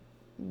of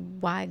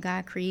why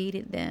God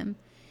created them.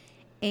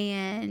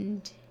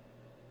 And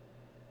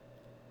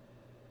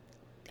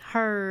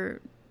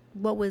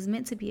what was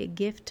meant to be a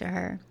gift to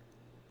her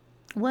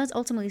was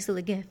ultimately still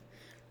a gift,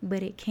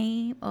 but it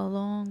came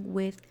along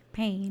with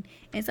pain.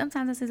 And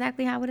sometimes that's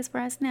exactly how it is for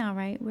us now,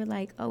 right? We're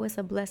like, oh, it's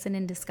a blessing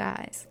in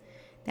disguise.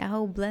 That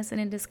whole blessing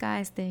in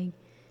disguise thing,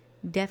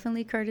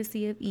 definitely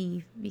courtesy of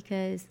Eve,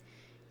 because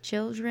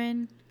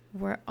children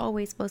were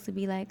always supposed to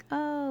be like,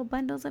 oh,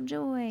 bundles of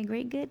joy,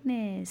 great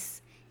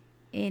goodness.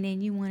 And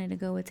then you wanted to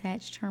go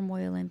attach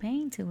turmoil and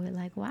pain to it.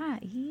 Like, why,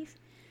 Eve?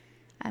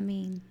 I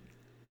mean,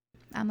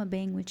 I'm going to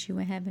bang with you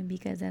in heaven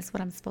because that's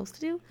what I'm supposed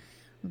to do.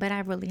 But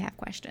I really have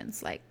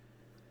questions like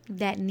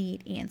that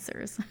need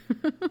answers.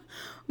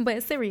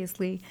 But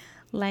seriously,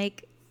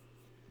 like,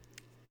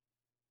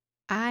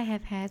 I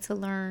have had to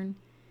learn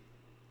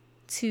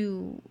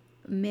to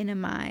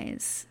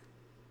minimize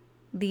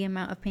the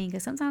amount of pain,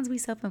 because sometimes we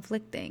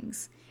self-inflict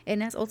things,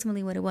 and that's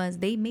ultimately what it was.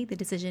 They made the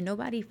decision.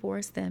 Nobody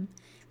forced them.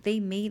 They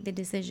made the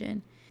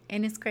decision.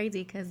 And it's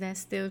crazy because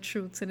that's still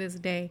true to this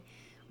day.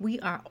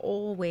 We are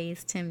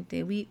always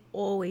tempted. We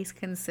always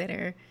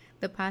consider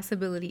the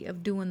possibility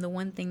of doing the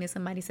one thing that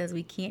somebody says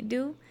we can't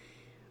do,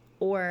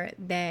 or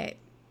that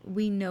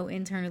we know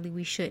internally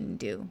we shouldn't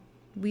do.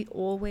 We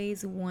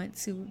always want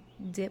to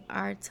dip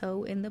our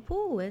toe in the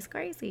pool. It's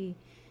crazy.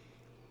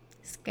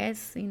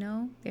 Guess,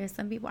 there's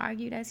some people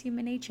argue that's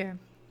human nature.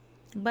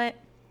 But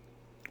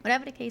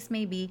whatever the case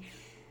may be,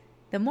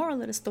 the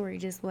moral of the story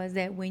just was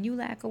that when you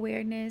lack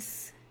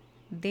awareness,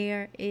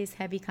 there is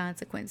heavy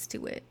consequence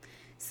to it.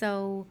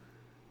 So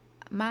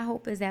my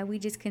hope is that we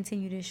just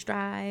continue to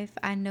strive.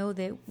 I know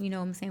that,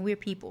 we're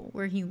people,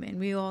 we're human.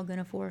 We're all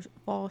going to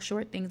fall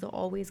short. Things are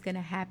always going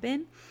to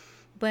happen.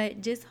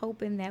 But just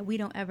hoping that we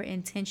don't ever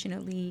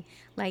intentionally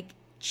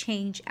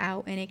change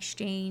out and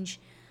exchange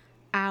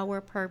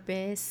our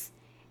purpose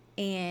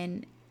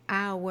and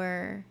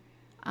our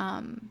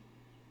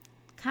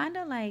kind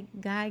of like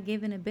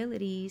God-given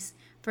abilities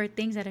for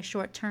things that are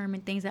short term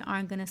and things that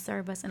aren't going to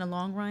serve us in the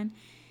long run.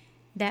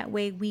 That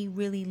way we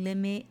really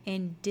limit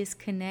and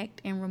disconnect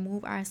and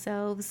remove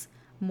ourselves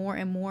more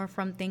and more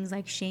from things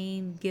like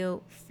shame,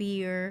 guilt,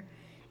 fear.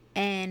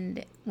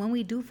 And when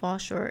we do fall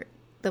short,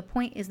 the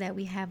point is that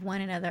we have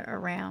one another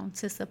around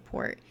to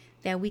support,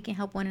 that we can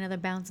help one another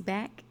bounce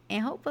back.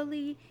 And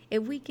hopefully,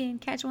 if we can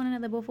catch one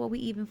another before we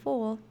even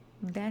fall,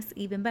 that's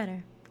even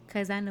better.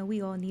 Because I know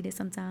we all need it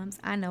sometimes.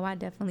 I know I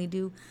definitely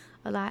do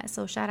a lot.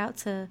 So shout out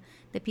to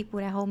the people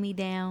that hold me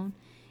down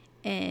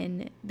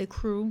and the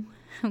crew.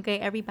 Okay,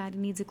 everybody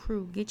needs a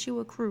crew. Get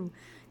you a crew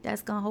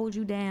that's going to hold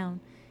you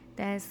down.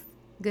 That's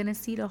going to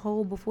see the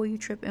hole before you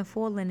trip and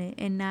fall in it,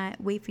 and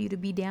not wait for you to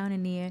be down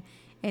in there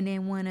and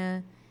then want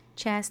to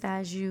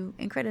chastise you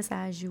and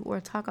criticize you or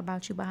talk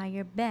about you behind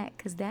your back,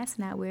 because that's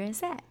not where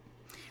it's at.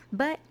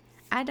 But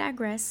I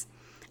digress.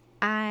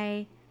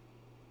 I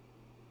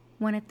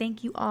want to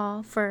thank you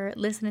all for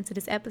listening to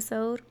this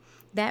episode.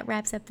 That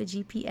wraps up the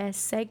GPS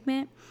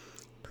segment.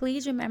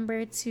 Please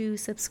remember to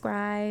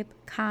subscribe,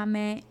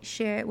 comment,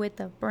 share it with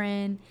a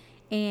friend,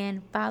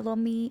 and follow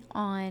me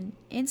on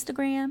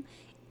Instagram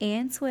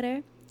and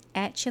Twitter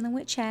at Chillin'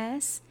 with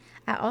Chaz.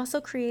 I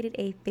also created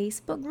a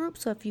Facebook group,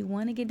 so if you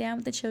want to get down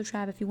with the Chill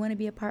Tribe, if you want to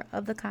be a part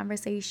of the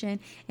conversation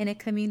in a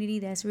community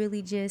that's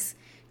really just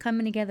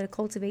coming together to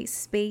cultivate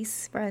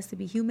space for us to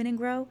be human and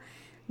grow,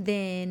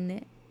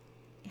 then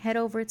head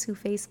over to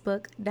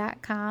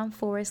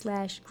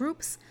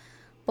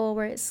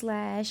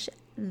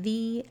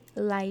facebook.com/groups/The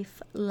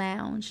Life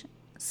Lounge,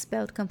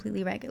 spelled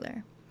completely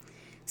regular.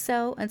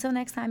 So until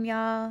next time,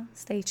 y'all,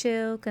 stay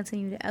chill,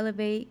 continue to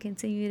elevate,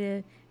 continue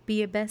to be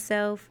your best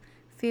self.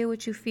 Feel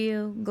what you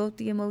feel, go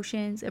through your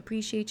emotions,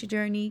 appreciate your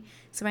journey,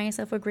 surround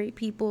yourself with great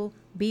people,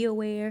 be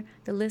aware,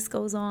 the list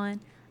goes on.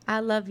 I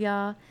love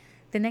y'all.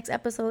 The next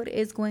episode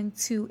is going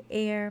to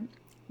air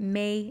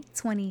May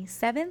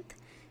 27th,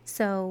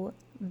 so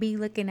be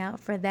looking out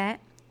for that.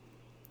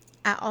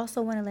 I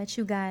also want to let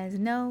you guys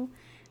know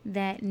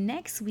that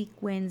next week,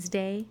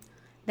 Wednesday,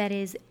 that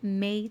is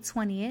May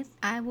 20th,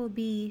 I will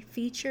be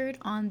featured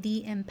on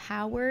the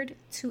Empowered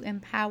to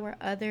Empower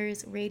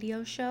Others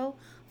radio show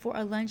for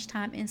a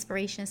lunchtime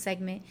inspiration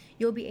segment.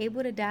 You'll be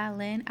able to dial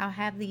in. I'll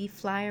have the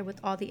flyer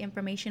with all the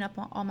information up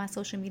on all my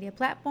social media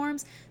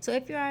platforms. So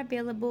if you are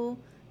available,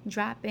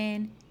 drop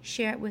in,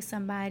 share it with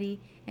somebody.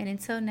 And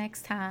until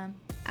next time,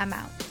 I'm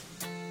out.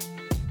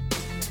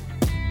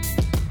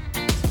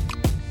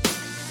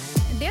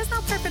 there's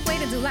no perfect way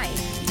to do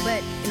life,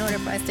 but in order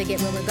for us to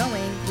get where we're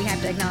going, we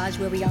have to acknowledge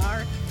where we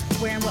are,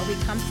 where and what we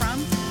come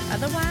from.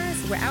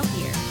 Otherwise, we're out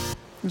here,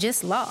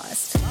 just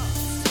lost.